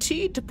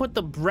guaranteed to put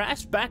the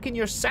brass back in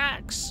your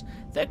sacks.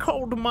 They're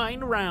called mine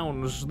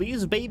rounds.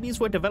 These babies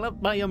were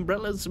developed by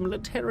Umbrella's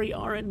military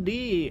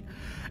R&D,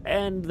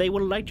 and they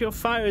will light your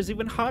fires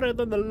even hotter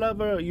than the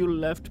lover you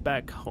left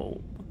back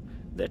home.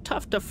 They're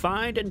tough to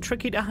find and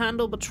tricky to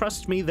handle, but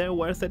trust me, they're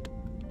worth it.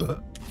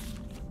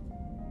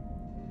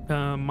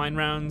 Mine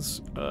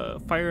rounds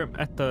fire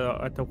at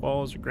the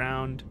walls or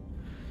ground,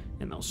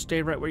 and they'll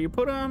stay right where you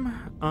put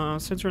them.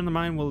 Sensor in the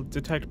mine will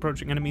detect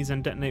approaching enemies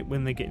and detonate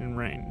when they get in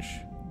range.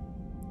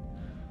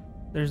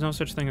 There's no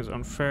such thing as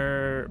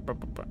unfair.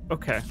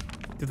 Okay.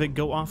 Do they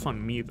go off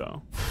on me,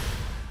 though?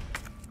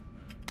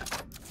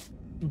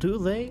 Do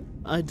they?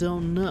 I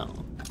don't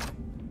know.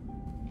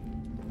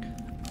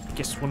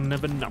 Guess we'll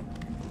never know.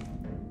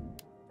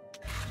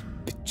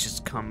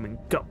 Bitches come and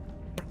go.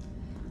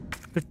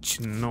 But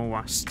you know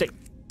I stay.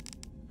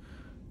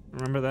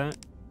 Remember that?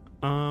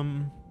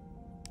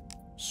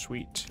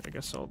 Sweet. I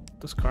guess I'll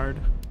discard.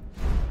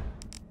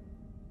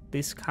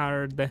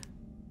 Discard.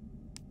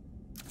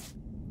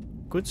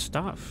 Good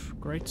stuff.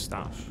 Great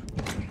stuff.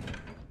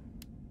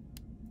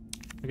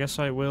 I guess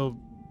I will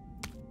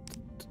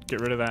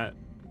get rid of that.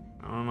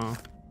 I don't know.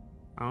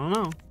 I don't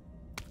know.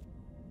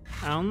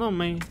 I don't know,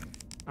 man.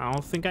 I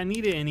don't think I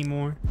need it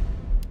anymore.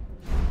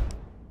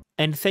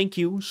 And thank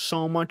you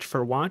so much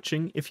for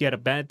watching. If you had a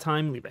bad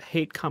time, leave a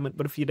hate comment.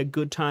 But if you had a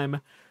good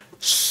time,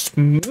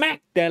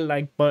 smack that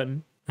like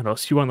button. And I'll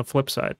see you on the flip side.